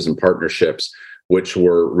alliances and partnerships, which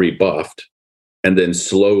were rebuffed. And then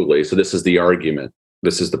slowly, so this is the argument.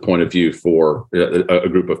 This is the point of view for a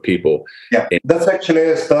group of people. Yeah, that's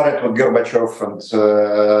actually started with Gorbachev and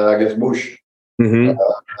I guess Bush during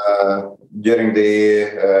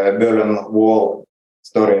the Berlin Wall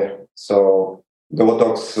story. So there were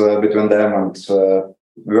talks between them, and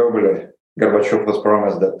verbally Gorbachev was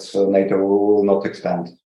promised that NATO will not expand.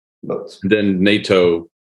 But then NATO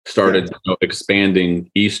started expanding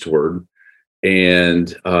eastward, and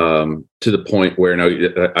to the point where now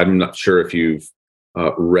I'm not sure if you've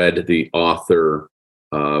read the author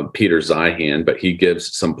Peter Zeihan, but he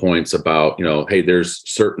gives some points about hey, there's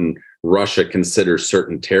certain Russia considers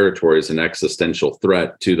certain territories an existential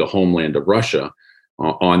threat to the homeland of Russia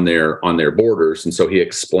on their borders, and so he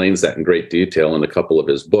explains that in great detail in a couple of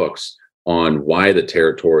his books on why the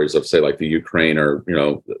territories of, say, like the Ukraine are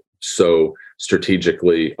so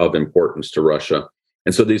strategically of importance to Russia.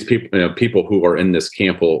 And so these people who are in this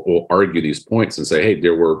camp will argue these points and say, hey,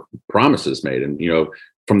 there were promises made. And,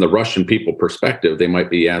 from the Russian people perspective, they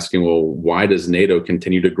might be asking, well, why does NATO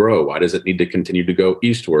continue to grow? Why does it need to continue to go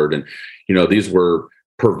eastward? And, these were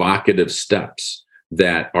provocative steps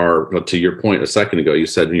that are, to your point a second ago, you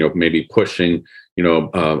said, maybe pushing,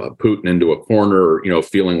 Putin into a corner, or,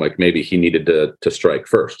 feeling like maybe he needed to strike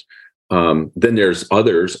first. Then there's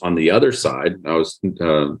others on the other side.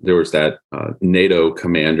 There was that NATO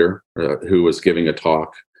commander who was giving a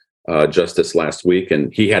talk just this last week,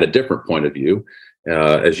 and he had a different point of view,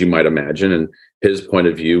 as you might imagine. And his point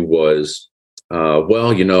of view was,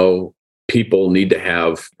 people need to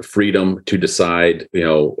have freedom to decide,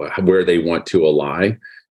 where they want to ally,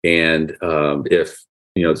 and if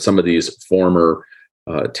some of these former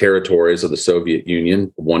territories of the Soviet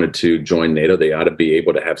Union wanted to join NATO, they ought to be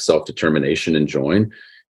able to have self-determination and join.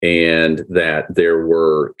 And that there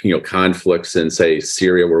were, conflicts in, say,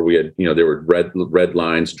 Syria, where we had, there were red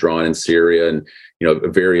lines drawn in Syria, and,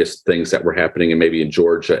 various things that were happening, and maybe in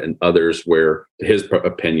Georgia and others, where his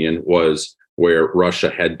opinion was where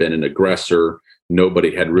Russia had been an aggressor.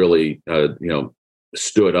 Nobody had really,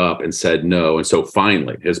 stood up and said no. And so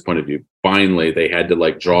finally, his point of view, they had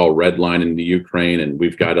to draw a red line in the Ukraine, and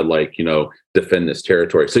we've got to defend this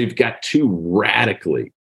territory. So you've got two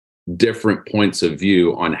radically different points of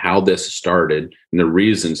view on how this started and the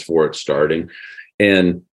reasons for it starting.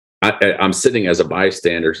 And I'm sitting as a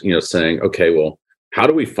bystander, saying, okay, well, how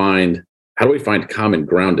do we find common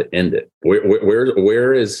ground to end it? Where's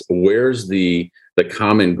the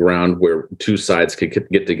common ground where two sides could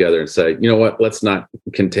get together and say, let's not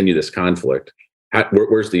continue this conflict?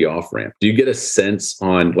 Where's the off ramp? Do you get a sense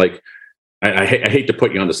on, I hate to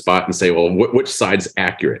put you on the spot and say, well, which side's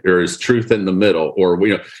accurate, or is truth in the middle, or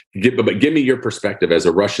give me your perspective as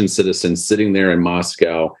a Russian citizen sitting there in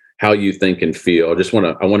Moscow, how you think and feel. I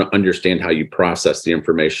want to understand how you process the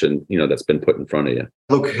information that's been put in front of you.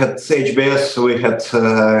 Look, at HBS we had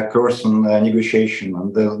a course on negotiation,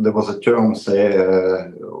 and there was a term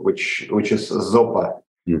which is ZOPA,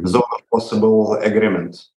 Zone of Possible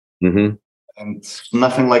Agreement, and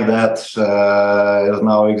nothing like that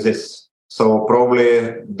now exists. So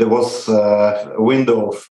probably there was a window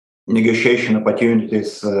of negotiation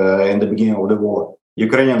opportunities in the beginning of the war.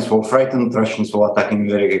 Ukrainians were frightened, Russians were attacking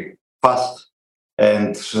very fast,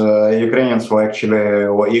 and Ukrainians were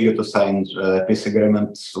eager to sign peace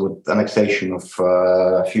agreements with annexation of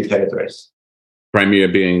a few territories. Crimea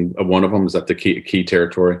being one of them. Is that the key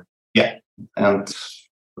territory? Yeah, and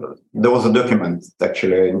there was a document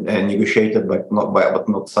actually negotiated, but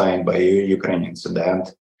not signed by Ukrainians at the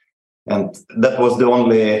end. And that was the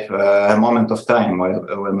only moment of time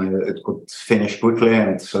when it could finish quickly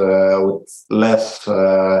and with less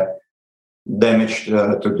damage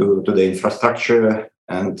to the infrastructure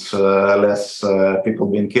and less people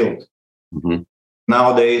being killed.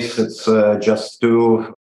 nowadays it's just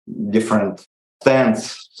two different stands.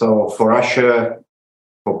 So for Russia,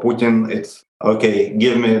 for Putin, it's okay,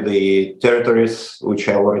 give me the territories which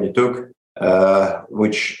I already took,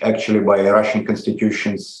 which actually by Russian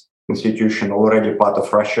constitution already part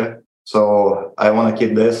of Russia. So I want to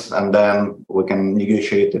keep this, and then we can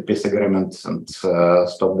negotiate a peace agreement and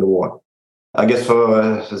stop the war. I guess for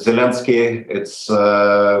Zelensky, it's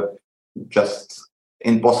just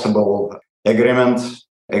impossible agreement.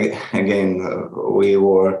 Again, we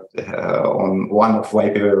were on one of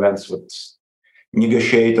YPO events with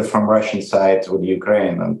negotiator from Russian side with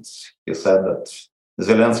Ukraine, and he said that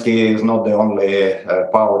Zelensky is not the only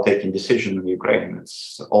power-taking decision in Ukraine.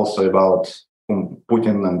 It's also about whom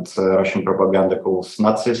Putin and Russian propaganda calls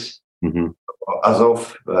Nazis, Azov,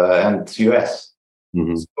 and US.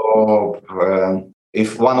 So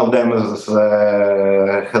if one of them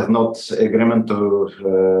has not agreement to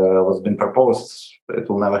what's been proposed, it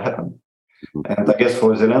will never happen. And I guess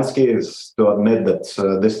for Zelensky is to admit that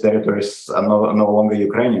these territories are no longer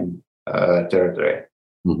Ukrainian territory.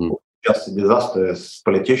 Just a disaster as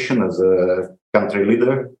politician, as a country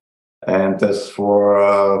leader, and as for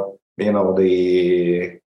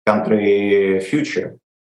the country future,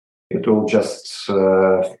 it will just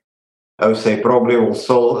I would say probably will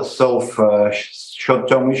solve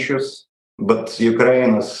short-term issues, but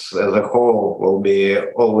Ukraine as a whole will be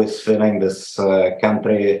always feeling this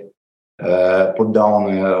country put down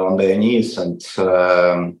on their knees, and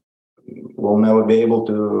will never be able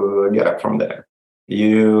to get up from there.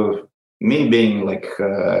 Me being like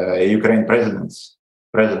a Ukraine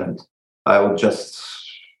president, I would just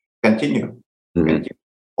continue.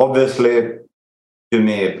 Obviously, to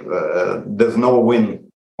me, there's no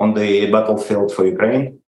win on the battlefield for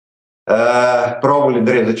Ukraine. Probably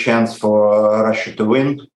there is a chance for Russia to win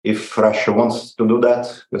if Russia wants to do that,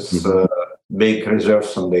 because big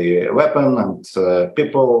reserves on the weapon and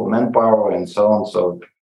people, manpower, and so on. So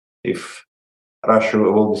if Russia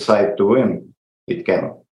will decide to win, it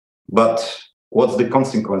can. But what's the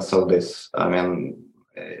consequence of this? I mean,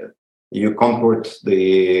 you conquered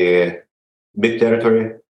the big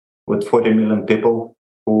territory with 40 million people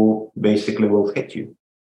who basically will hate you.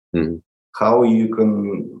 How you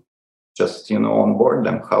can just onboard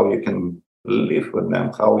them, how you can live with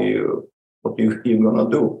them, what you're gonna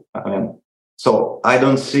do. I mean, so I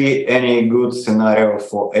don't see any good scenario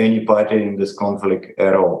for any party in this conflict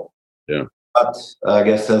at all. Yeah. But I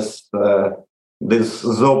guess as this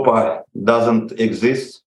ZOPA doesn't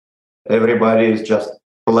exist, everybody is just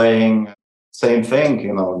playing same thing.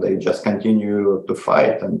 They just continue to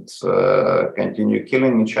fight and continue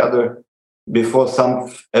killing each other before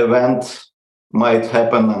some event might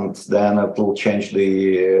happen, and then it will change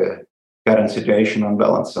the current situation and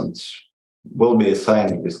balance, and will be a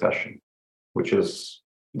scientific discussion, which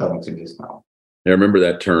doesn't exist now. I remember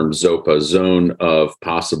that term ZOPA, zone of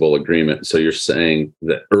possible agreement. So you're saying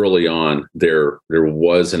that early on there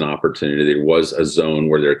was an opportunity, there was a zone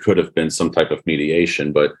where there could have been some type of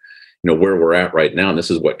mediation, but where we're at right now, and this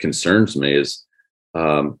is what concerns me, is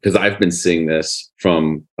because I've been seeing this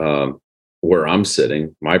from where I'm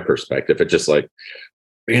sitting, my perspective. It's just like,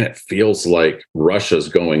 man, it feels like Russia's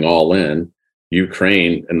going all in,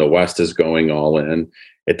 Ukraine and the West is going all in.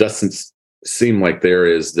 It doesn't seem like there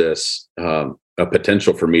is this a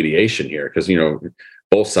potential for mediation here, because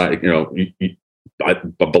both sides. I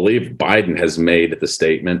believe Biden has made the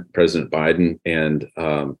statement, President Biden and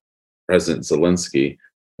President Zelensky.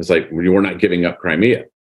 It's like, we're not giving up Crimea,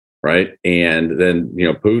 right? And then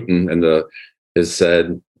Putin has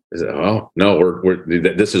said, oh no,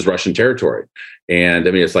 this is Russian territory. And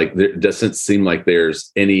I mean, it's like, it doesn't seem like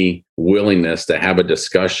there's any willingness to have a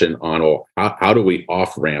discussion on how do we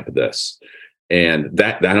off ramp this. And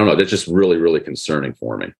that, I don't know, that's just really, really concerning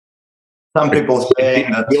for me. Some people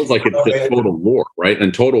saying it feels like it's a total war, right?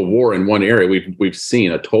 And total war in one area, we've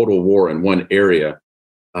seen a total war in one area.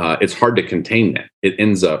 It's hard to contain that. It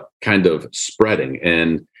ends up kind of spreading,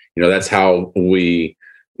 and that's how we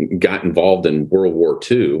got involved in World War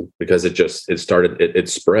II, because it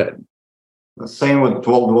spread. The same with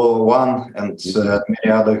World War One and many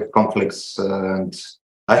other conflicts. And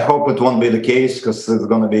I hope it won't be the case, because it's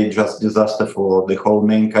going to be just disaster for the whole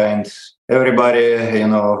mankind. Everybody,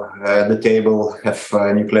 at the table have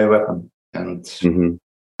a nuclear weapon, and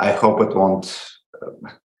I hope it won't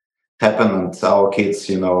happen, and our kids,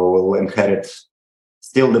 will inherit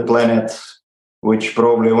still the planet, which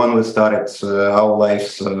probably when we started our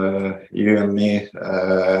lives, you and me, we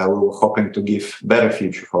were hoping to give better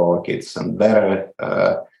future for our kids and better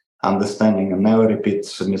understanding, and never repeat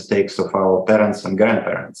the mistakes of our parents and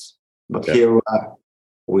grandparents. But here we are.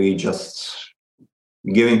 We just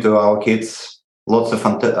giving to our kids lots of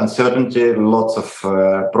uncertainty, lots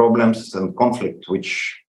of problems and conflict,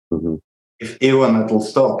 which, if even it will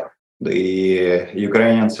stop, the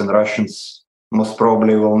Ukrainians and Russians most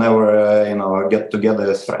probably will never, get together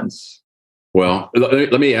as friends. Well,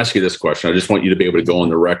 let me ask you this question. I just want you to be able to go on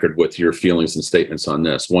the record with your feelings and statements on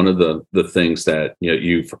this. One of the things that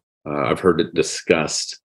I've heard it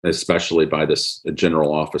discussed, especially by this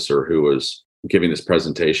general officer who was giving this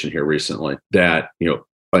presentation here recently, that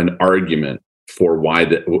an argument for why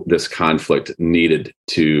this conflict needed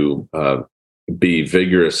to be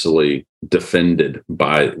vigorously defended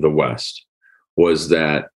by the West was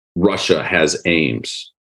that Russia has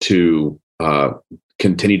aims to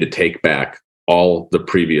continue to take back all the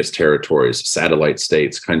previous territories, satellite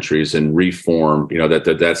states, countries, and reform.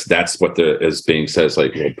 That's what is being said.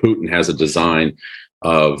 Like, Putin has a design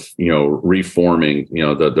of reforming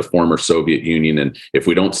the former Soviet Union, and if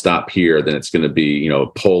we don't stop here, then it's going to be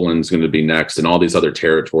Poland's going to be next, and all these other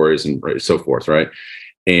territories and so forth, right?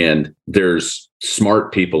 And there's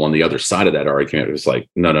smart people on the other side of that argument who's like,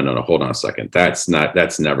 no, hold on a second. That's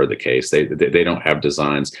never the case. They don't have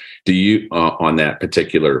designs. Do you, on that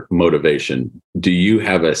particular motivation, do you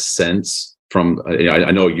have a sense from,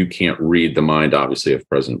 I know you can't read the mind, obviously, of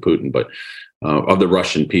President Putin, but of the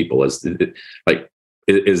Russian people, is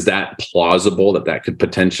that plausible that could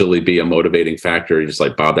potentially be a motivating factor? You're just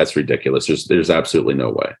like, Bob, that's ridiculous. There's absolutely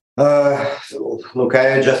no way. Look,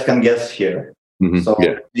 I just can guess here. So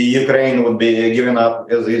the Ukraine would be given up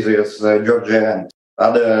as easy as Georgia and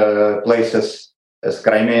other places as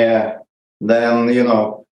Crimea. Then,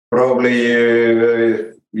 probably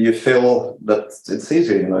you feel that it's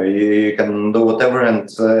easy. You can do whatever and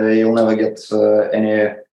you'll never get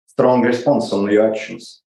any strong response on your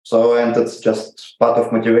actions. So, and it's just part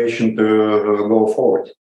of motivation to go forward.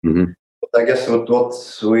 But I guess with what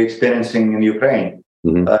we're experiencing in Ukraine,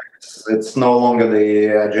 it's no longer the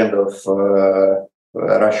agenda of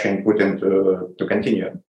Russia and Putin to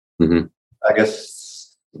continue. I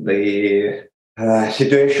guess the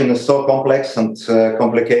situation is so complex and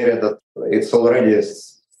complicated that it's already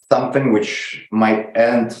something which might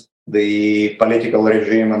end the political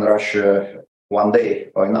regime in Russia one day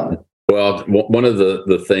or another. Well, one of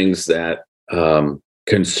the things that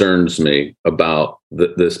concerns me about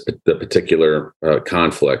the particular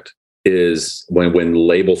conflict is when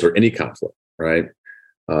labels, or any conflict, right?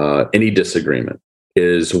 Any disagreement,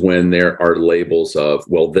 is when there are labels of,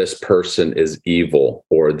 well, this person is evil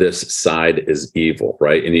or this side is evil,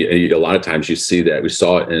 right? And a lot of times you see that. We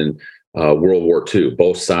saw it in World War II.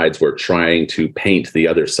 Both sides were trying to paint the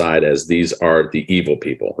other side as these are the evil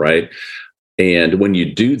people, right? And when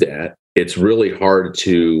you do that, it's really hard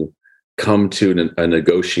to come to a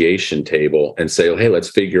negotiation table and say, hey, let's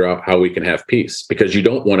figure out how we can have peace, because you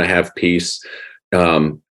don't want to have peace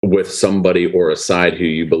with somebody or a side who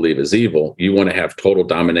you believe is evil. You want to have total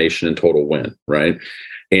domination and total win, right?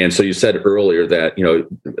 And so you said earlier that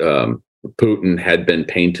Putin had been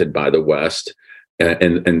painted by the West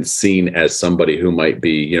and seen as somebody who might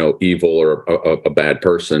be evil or a bad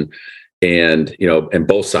person, and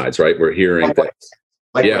both sides, right? We're hearing that,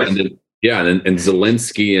 and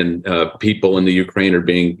Zelensky and people in the Ukraine are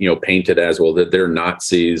being painted as, well, that they're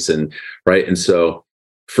Nazis, and right. And so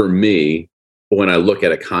for me, when I look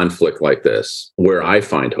at a conflict like this, where I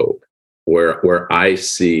find hope, where I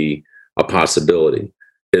see a possibility,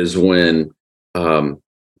 is when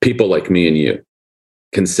people like me and you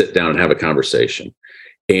can sit down and have a conversation.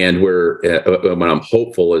 And what I'm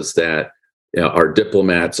hopeful is that our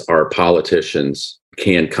diplomats, our politicians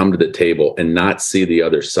can come to the table and not see the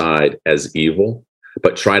other side as evil,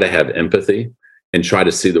 but try to have empathy and try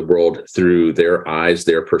to see the world through their eyes,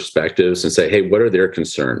 their perspectives, and say, hey, what are their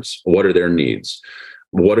concerns? What are their needs?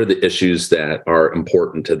 What are the issues that are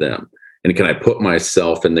important to them? And can I put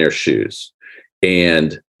myself in their shoes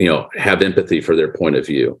and, have empathy for their point of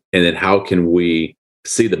view? And then how can we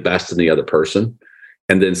see the best in the other person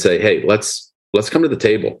and then say, hey, let's come to the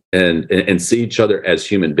table and see each other as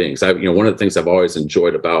human beings. One of the things I've always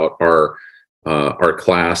enjoyed about our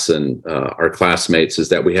class and our classmates is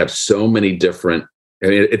that we have so many different.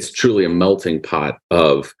 It's truly a melting pot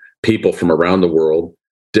of people from around the world,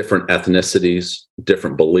 different ethnicities,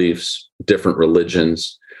 different beliefs, different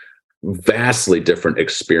religions, vastly different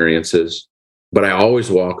experiences. But I always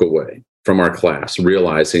walk away from our class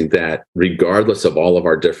realizing that regardless of all of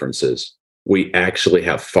our differences, we actually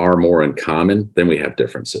have far more in common than we have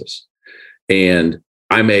differences. And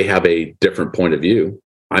I may have a different point of view.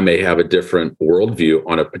 I may have a different worldview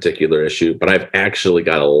on a particular issue, but I've actually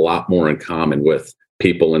got a lot more in common with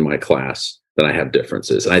people in my class than I have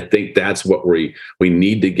differences. And I think that's what we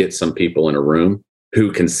need to get some people in a room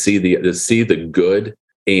who can see the good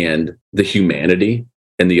and the humanity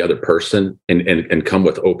in the other person, and come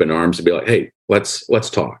with open arms and be like, hey, let's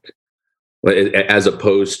talk, as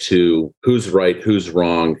opposed to who's right, who's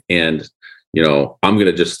wrong, and I'm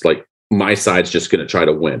gonna just like, my side's just gonna try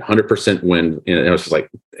to win 100% win. It's just like,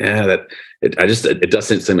 it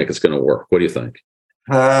doesn't seem like it's gonna work. What do you think?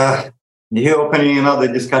 You're opening another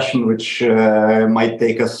discussion which might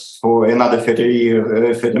take us for another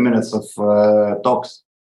 30 minutes of talks.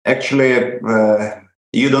 Actually,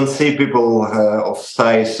 you don't see people of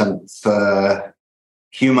size and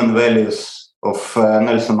human values of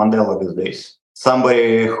Nelson Mandela these days.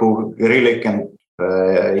 Somebody who really can,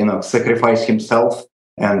 sacrifice himself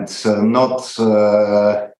and not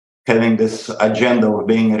having this agenda of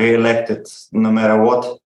being re-elected no matter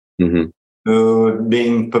what. Mm-hmm.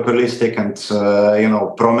 Being populistic and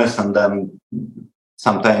promise, and then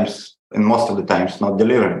sometimes, and most of the times, not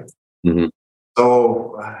delivering. Mm-hmm.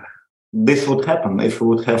 So this would happen if we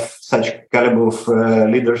would have such caliber of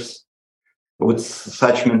leaders with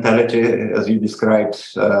such mentality as you described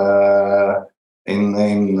in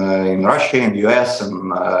Russia, in the US,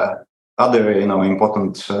 and other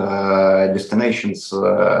important destinations,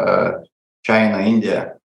 China,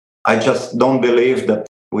 India. I just don't believe that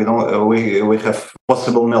we have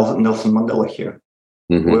possible Nelson Mandela here.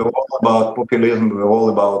 Mm-hmm. We're all about populism. We're all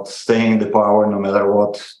about staying in the power no matter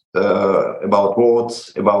what. About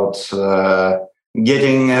votes, about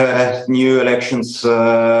getting new elections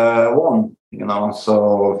won.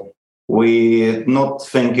 So we're not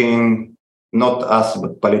thinking, not us,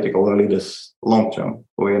 but political leaders long term.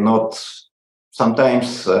 We're not.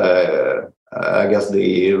 Sometimes, I guess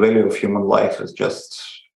the value of human life is just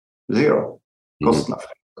zero. Costs nothing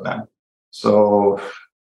for them. So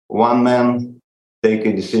one man take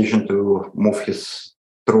a decision to move his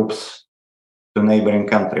troops to neighboring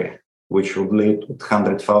country, which would lead to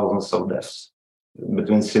hundreds of thousands of deaths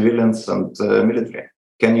between civilians and military.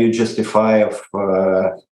 Can you justify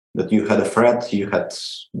that you had a threat, you had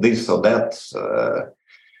this or that,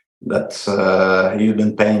 that you've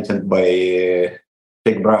been painted by a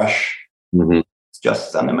thick brush? Mm-hmm.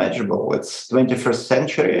 Just unimaginable. It's 21st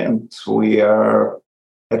century, and we are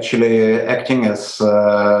actually acting as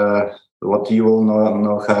what Yuval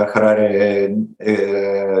Noah Harari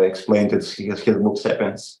explained in his book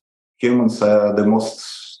 *Sapiens*. Humans are the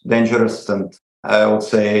most dangerous, and I would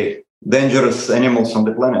say dangerous animals on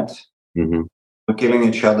the planet. Mm-hmm. We're killing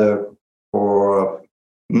each other for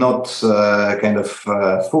not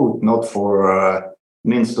food, not for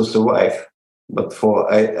means to survive, but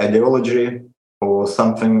for ideology, or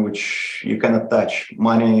something which you cannot touch,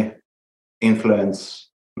 money, influence,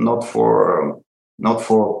 not for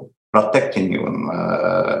protecting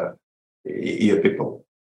your people.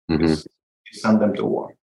 Mm-hmm. You send them to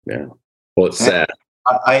war. Yeah. Well, it's sad.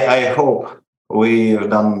 I hope we have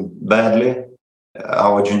done badly,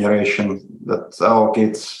 our generation, that our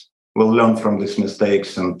kids will learn from these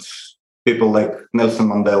mistakes, and people like Nelson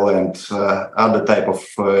Mandela and other type of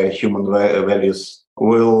human values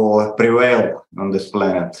will prevail on this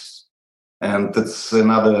planet. And it's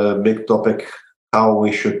another big topic, how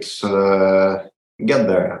we should get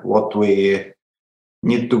there, what we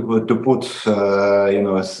need to put,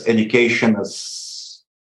 as education, as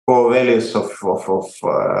core values of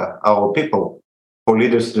our people, for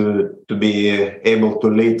leaders to be able to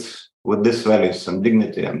lead with these values and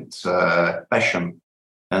dignity and passion,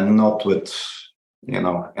 and not with,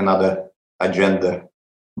 another agenda,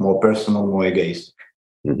 more personal, more egoistic.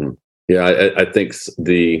 Mm-hmm. Yeah, I think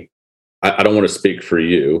I don't want to speak for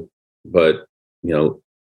you, but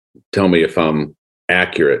tell me if I'm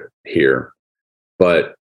accurate here.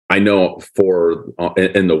 But I know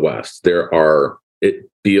in the West, it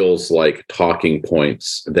feels like talking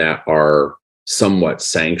points that are somewhat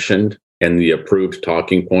sanctioned and the approved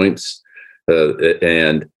talking points.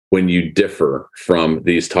 And when you differ from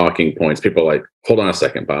these talking points, people are like, hold on a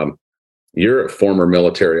second, Bob. You're a former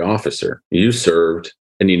military officer. You served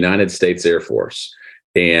in the United States Air Force.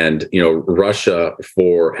 And, Russia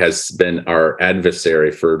has been our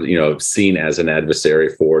adversary for, seen as an adversary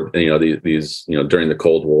for, these, during the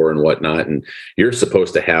Cold War and whatnot. And you're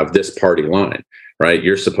supposed to have this party line, right?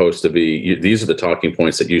 You're supposed to be, these are the talking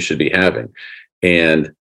points that you should be having.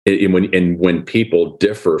 And when people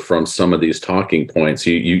differ from some of these talking points,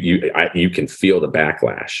 you can feel the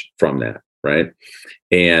backlash from that, right?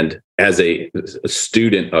 And as a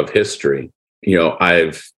student of history,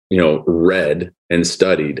 I've read and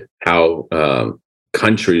studied how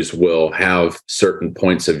countries will have certain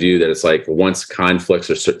points of view that it's like once conflicts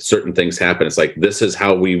or certain things happen, it's like, this is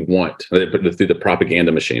how we want, through the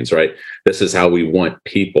propaganda machines, right? This is how we want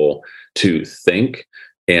people to think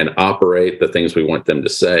and operate, the things we want them to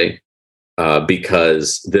say,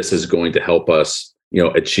 because this is going to help us,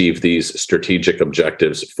 achieve these strategic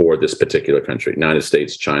objectives for this particular country, United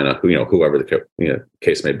States, China, whoever the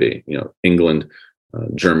case may be, England,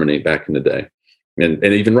 Germany back in the day, and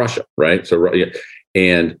even Russia, right? So,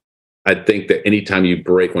 and I think that anytime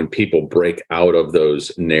when people break out of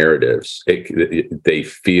those narratives, they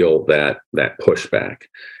feel that pushback.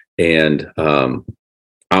 And I'm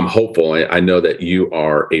hopeful. I know that you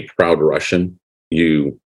are a proud Russian.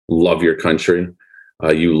 You love your country.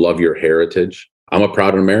 You love your heritage. I'm a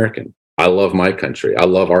proud American. I love my country. I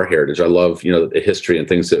love our heritage. I love, the history and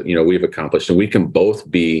things that, we've accomplished. And we can both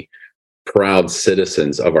be proud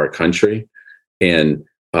citizens of our country and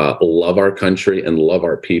love our country and love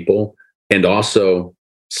our people, and also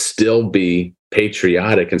still be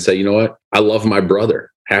patriotic and say, you know what? I love my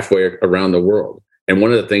brother halfway around the world. And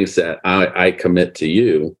one of the things that I commit to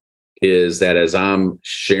you is that as I'm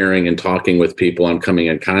sharing and talking with people I'm coming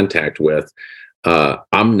in contact with,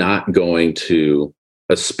 I'm not going to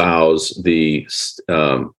espouse the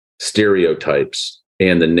stereotypes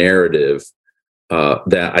and the narrative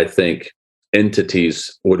that I think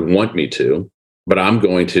entities would want me to, but I'm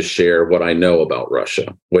going to share what I know about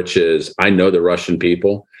Russia, which is I know the Russian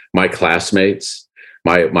people, my classmates,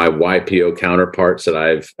 my YPO counterparts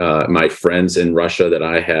that my friends in Russia that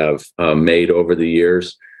I have made over the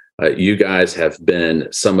years. You guys have been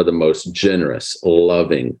some of the most generous,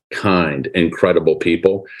 loving, kind, incredible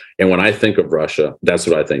people. And when I think of Russia, that's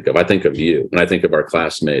what I think of. I think of you, and I think of our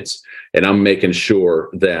classmates. And I'm making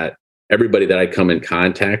sure that everybody that I come in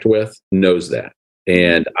contact with knows that.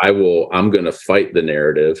 And I'm going to fight the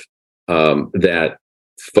narrative that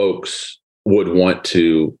folks would want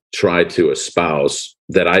to try to espouse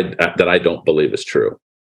that I don't believe is true.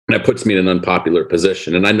 And that puts me in an unpopular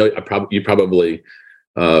position. And I know you probably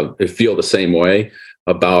feel the same way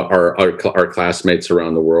about our classmates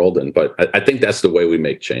around the world. But I think that's the way we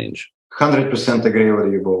make change. 100% agree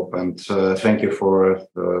with you, Bob. And thank you for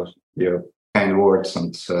your kind words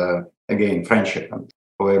and again, friendship, and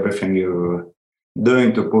for everything you're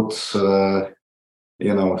doing to put,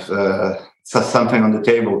 something on the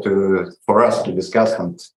table for us to discuss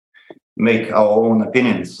and make our own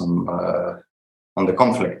opinions on the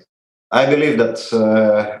conflict. I believe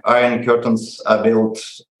that iron curtains are built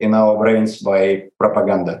in our brains by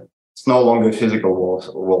propaganda. It's no longer physical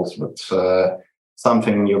walls, but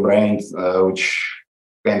something in your brain which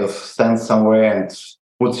kind of stands somewhere and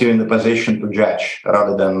puts you in the position to judge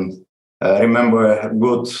rather than remember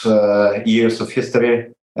good years of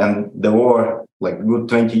history and the war, like good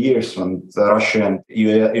 20 years when Russia and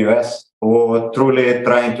US were truly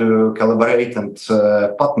trying to collaborate and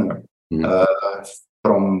partner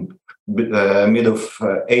from mid of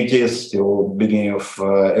 80s till beginning of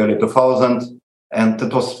early 2000s. And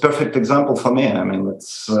it was a perfect example for me. I mean,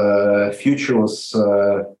 its future was,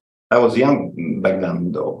 I was young back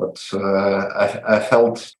then though, but I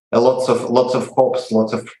felt lots of hopes,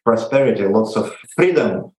 lots of prosperity, lots of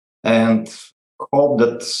freedom, and hope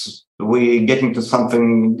that we getting to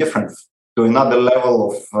something different, to another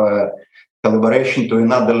level of collaboration, to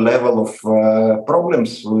another level of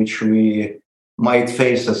problems which we might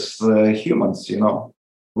face as humans.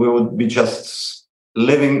 We would be just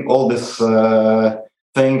leaving all these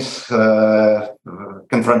things,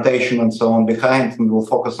 confrontation and so on behind, and we'll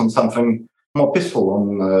focus on something more peaceful,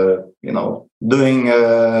 on doing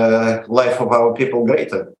life of our people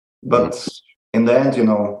greater. But in the end,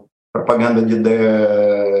 propaganda did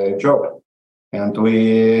their job, and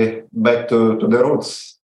we back to the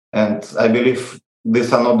roots. And I believe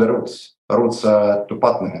these are not the roots. Roots are to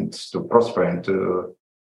partner and to prosper and to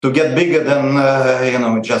get bigger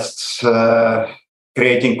than just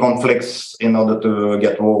creating conflicts in order to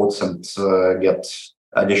get votes and get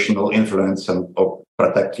additional influence or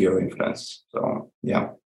protect your influence. So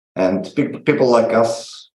yeah, and people like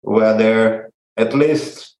us were there at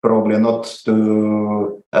least probably not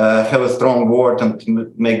to have a strong word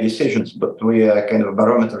and make decisions, but we are kind of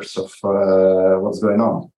barometers of what's going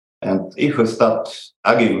on. And if we start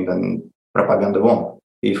arguing, then propaganda won.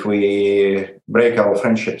 If we break our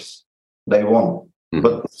friendships, they won.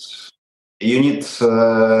 But you need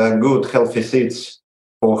good, healthy seeds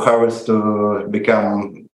for harvest to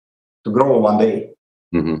grow one day.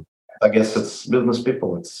 I guess it's business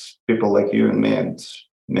people. It's people like you and me and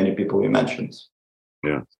many people you mentioned.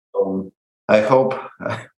 Yeah. So I hope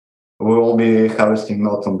we will be harvesting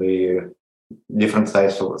not on the different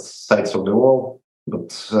sides of the wall, but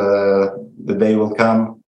the day will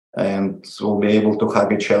come and we'll be able to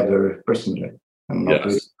hug each other personally and not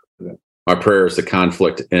Yes. My prayer is the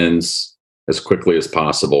conflict ends as quickly as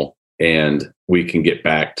possible and we can get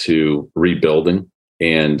back to rebuilding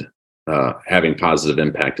and having positive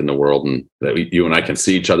impact in the world, and that you and I can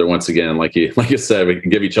see each other once again. Like you said, we can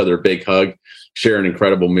give each other a big hug, share an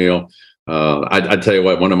incredible meal. I tell you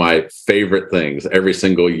what, one of my favorite things every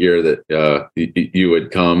single year that you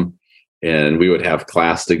would come and we would have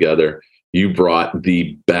class together. You brought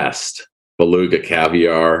the best beluga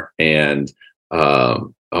caviar and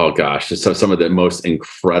oh gosh, some of the most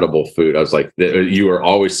incredible food. I was like, you are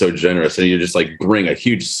always so generous, and you just like bring a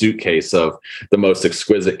huge suitcase of the most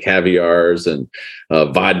exquisite caviars and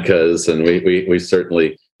vodkas, and we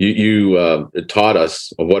certainly you taught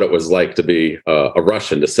us what it was like to be a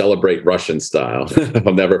Russian, to celebrate Russian style.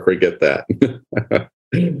 I'll never forget that.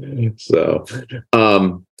 So,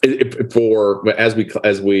 as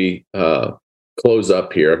we close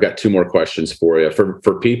up here, I've got two more questions for you.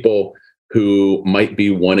 For people who might be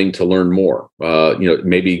wanting to learn more,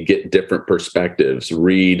 maybe get different perspectives,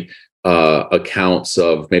 read accounts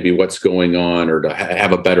of maybe what's going on, or to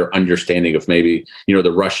have a better understanding of maybe,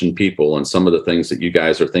 the Russian people and some of the things that you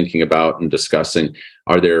guys are thinking about and discussing.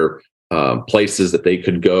 Are there places that they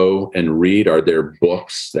could go and read? Are there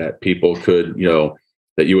books that people could,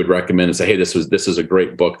 that you would recommend and say, hey, this is a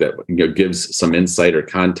great book that gives some insight or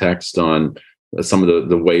context on some of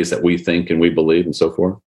the ways that we think and we believe and so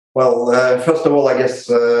forth? Well, first of all, I guess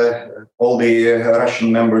all the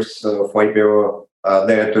Russian members of YPO are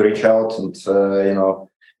there to reach out and,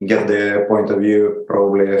 get their point of view.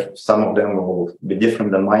 Probably some of them will be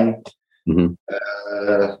different than mine. Mm-hmm.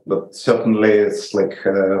 But certainly it's like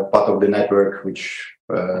part of the network which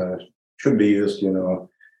should be used,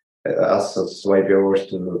 us as YPOers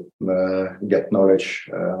to get knowledge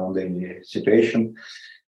on the situation.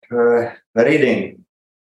 Reading.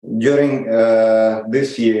 During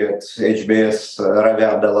this year at HBS, Ravi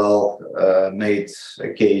Abdalal made a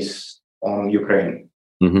case on Ukraine.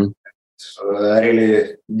 Mm-hmm. I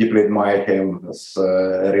really deeply admire him as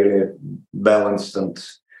a really balanced and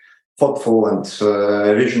thoughtful and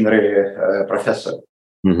visionary professor.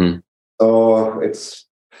 Mm-hmm. So it's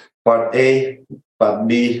part A, part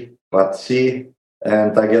B, part C,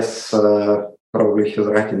 and I guess probably he's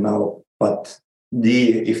writing now part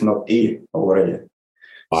D, if not E already.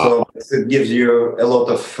 Wow. So it gives you a lot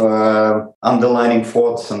of underlining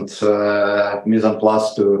thoughts and mise en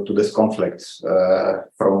place to this conflict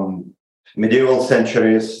from medieval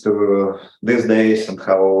centuries to these days, and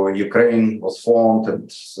how Ukraine was formed and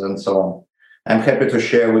so on. I'm happy to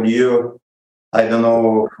share with you. I don't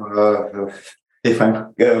know if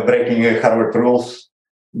I'm breaking Harvard rules,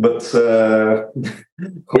 but we'll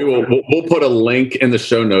put a link in the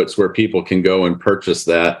show notes where people can go and purchase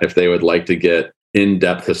that if they would like to get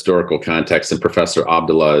in-depth historical context. And Professor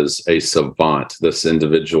Abdallah is a savant. This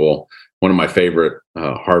individual, one of my favorite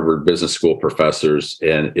Harvard Business School professors,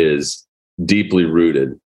 and is deeply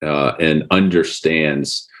rooted and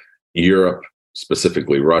understands Europe,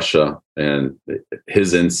 specifically Russia, and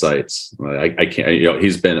his insights. I can't,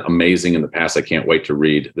 he's been amazing in the past. I can't wait to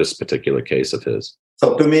read this particular case of his.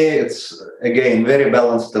 So to me, it's again very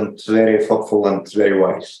balanced and very thoughtful and very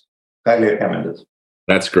wise. Highly recommended.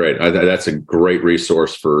 That's great. That's a great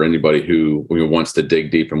resource for anybody who wants to dig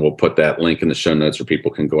deep, and we'll put that link in the show notes where people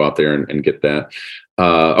can go out there and get that.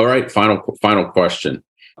 All right, final question.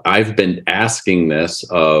 I've been asking this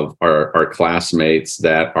of our classmates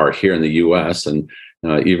that are here in the U.S. and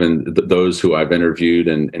even those who I've interviewed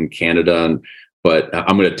in Canada. But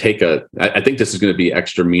I'm going to take I think this is going to be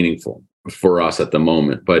extra meaningful for us at the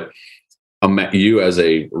moment. But you as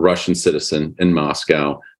a Russian citizen in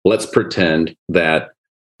Moscow, let's pretend that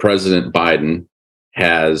President Biden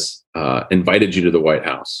has invited you to the White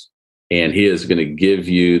House, and he is going to give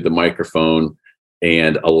you the microphone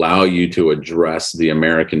and allow you to address the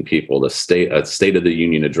American people, the State of the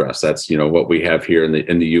Union address. That's what we have here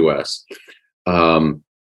in the U.S.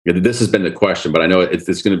 This has been the question, but I know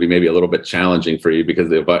it's going to be maybe a little bit challenging for you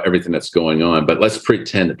because of everything that's going on. But let's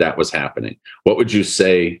pretend that was happening. What would you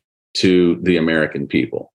say to the American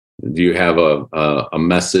people? Do you have a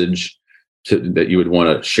message that you would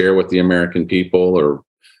want to share with the American people, or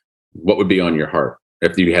what would be on your heart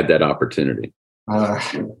if you had that opportunity?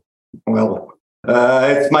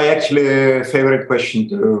 It's my actually favorite question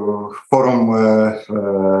to forums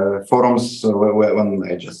when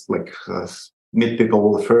I just meet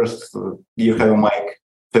people first. You have a mic,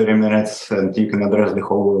 30 minutes, and you can address the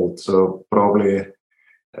whole world. So probably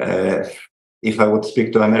if I would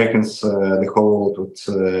speak to Americans, the whole world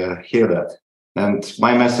would hear that. And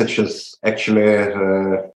my message is actually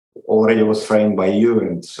already was framed by you,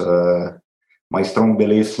 and my strong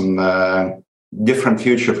beliefs in different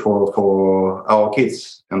future for our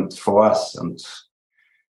kids and for us. And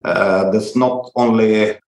there's not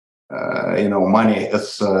only money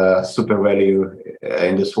as super value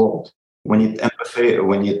in this world. We need empathy.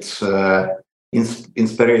 We need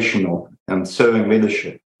inspirational and serving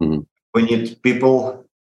leadership. Mm-hmm. We need people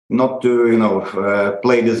not to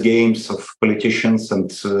play these games of politicians and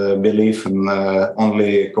believe in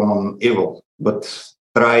only common evil, but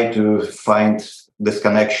try to find these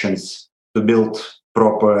connections to build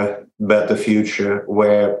proper, better future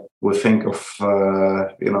where we think of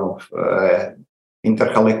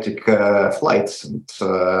intergalactic flights and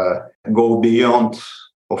go beyond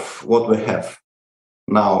of what we have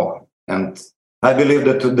now. And I believe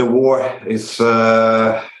that the war is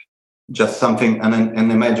just something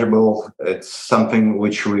unimaginable. It's something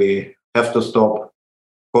which we have to stop.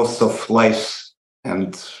 Cost of life,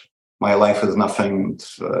 and my life is nothing.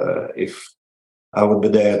 If I would be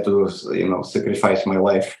there to sacrifice my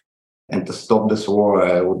life and to stop this war,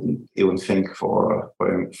 I wouldn't even think for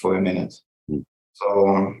a minute.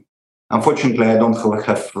 So unfortunately, I don't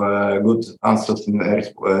have good answers in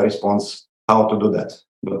response how to do that.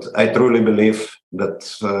 But I truly believe that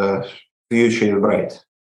future is bright,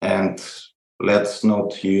 and let's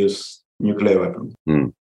not use nuclear weapons,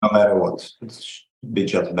 no matter what. It should be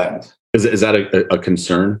just banned. Is that a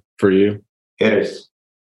concern for you? It is.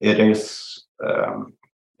 It is.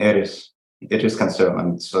 It is concern,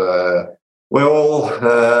 and we're all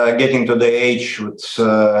getting to the age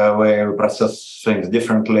where we process things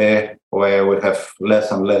differently, where we have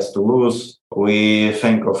less and less to lose. We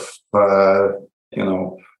think of,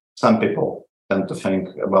 some people tend to think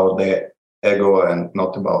about their ego and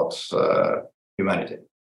not about humanity.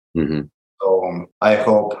 Mm-hmm. So I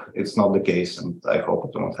hope it's not the case, and I hope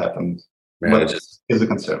it won't happen. Man, but it's a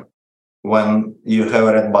concern. When you have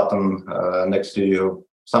a red button next to you,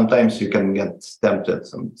 sometimes you can get tempted,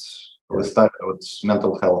 and we start with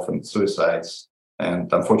mental health and suicides.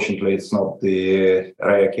 And unfortunately, it's not the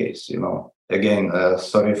rare case. Again,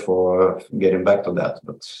 sorry for getting back to that,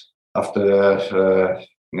 but after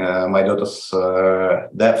my daughter's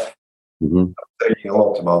death, mm-hmm. I'm thinking a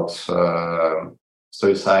lot about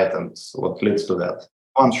suicide and what leads to that.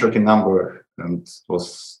 One shocking number, and it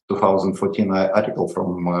was 2014 article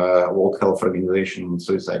from World Health Organization on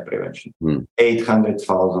suicide prevention.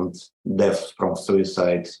 800,000 deaths from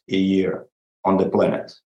suicide a year on the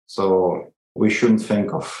planet. So we shouldn't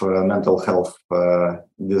think of mental health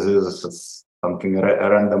diseases as something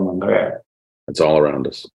random and rare. It's all around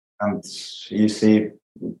us. And you see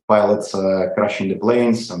pilots crashing the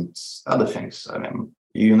planes and other things. I mean,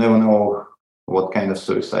 you never know what kind of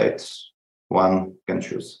suicide one can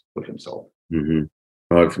choose for himself. Mm-hmm.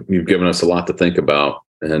 Well, you've given us a lot to think about.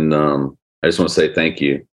 And I just want to say thank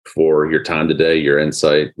you for your time today, your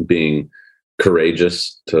insight, being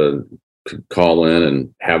courageous to call in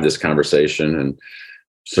and have this conversation. And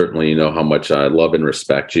certainly, you know how much I love and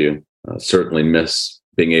respect you. Certainly miss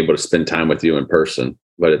being able to spend time with you in person,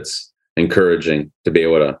 but it's encouraging to be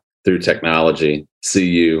able to, through technology, see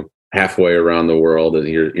you halfway around the world, and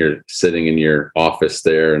you're sitting in your office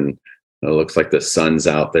there, and it looks like the sun's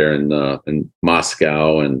out there in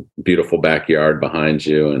Moscow, and beautiful backyard behind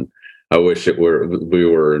you. And I wish we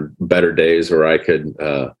were better days where I could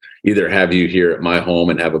either have you here at my home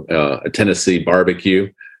and have a Tennessee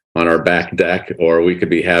barbecue on our back deck, or we could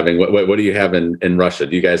be having what do you have in Russia?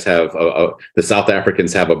 Do you guys have the South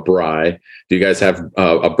Africans have a braai? Do you guys have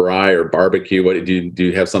a braai or barbecue? What do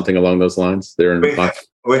you have something along those lines there in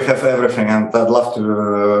we have everything, and I'd love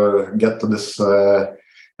to get to this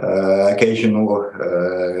occasion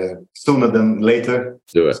sooner than later.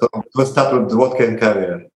 Do it. So we'll start with vodka and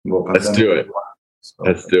caviar. Let's do it.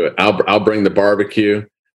 Let's do it. I'll bring the barbecue.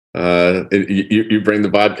 You bring the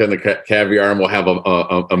vodka and the caviar, and we'll have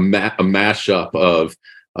a mashup of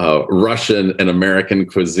Russian and American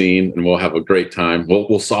cuisine, and we'll have a great time.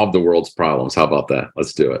 We'll solve the world's problems. How about that?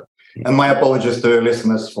 Let's do it. And my apologies to your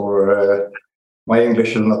listeners for my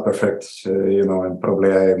English is not perfect, and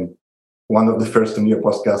probably I'm one of the first in your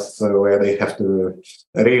podcasts where they have to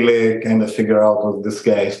really kind of figure out what this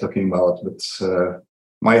guy is talking about. But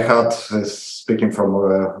my heart is speaking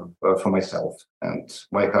for myself, and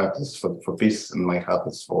my heart is for peace, and my heart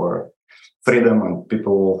is for freedom, and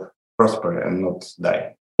people prosper and not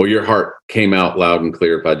die. Well, your heart came out loud and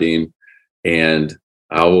clear, Vadim, and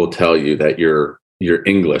I will tell you that your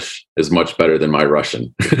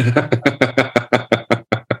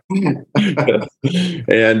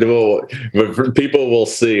And people will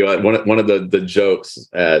see one of the jokes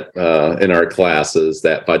in our class is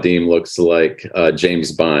that Vadim looks like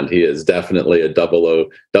James Bond. He is definitely a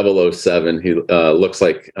 007. He looks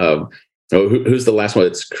like who's the last one?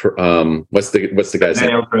 It's what's the guy's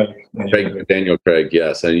name? Daniel Craig.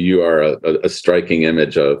 Yes, and you are a striking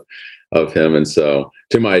image of him. And so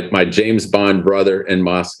to my James Bond brother in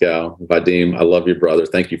Moscow, Vadim, I love you, brother.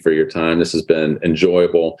 Thank you for your time. This has been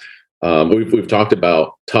enjoyable. We've talked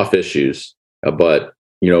about tough issues, but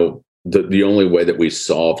the only way that we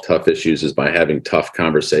solve tough issues is by having tough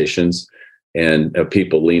conversations and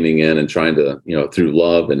people leaning in and trying to, through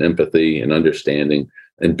love and empathy and understanding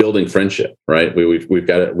and building friendship, right? We've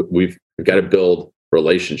got to build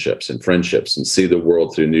relationships and friendships and see the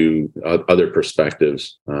world through new other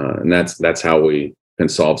perspectives. And that's how we can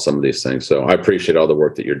solve some of these things. So I appreciate all the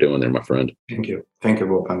work that you're doing there, my friend. Thank you,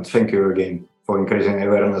 Bob, and thank you again for increasing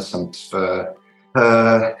awareness and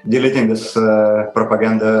deleting this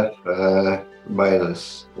propaganda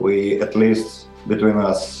bias. We, at least between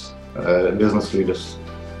us, business leaders,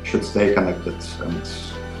 should stay connected and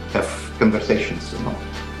have conversations,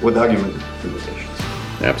 with argumented conversations.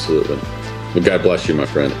 Absolutely. Well, God bless you, my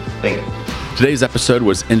friend. Thank you. Today's episode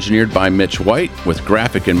was engineered by Mitch White with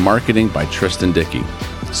graphic and marketing by Tristan Dickey.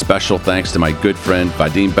 Special thanks to my good friend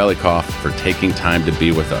Vadim Belyakov for taking time to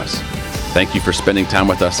be with us. Thank you for spending time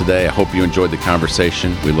with us today. I hope you enjoyed the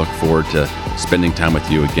conversation. We look forward to spending time with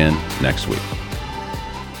you again next week.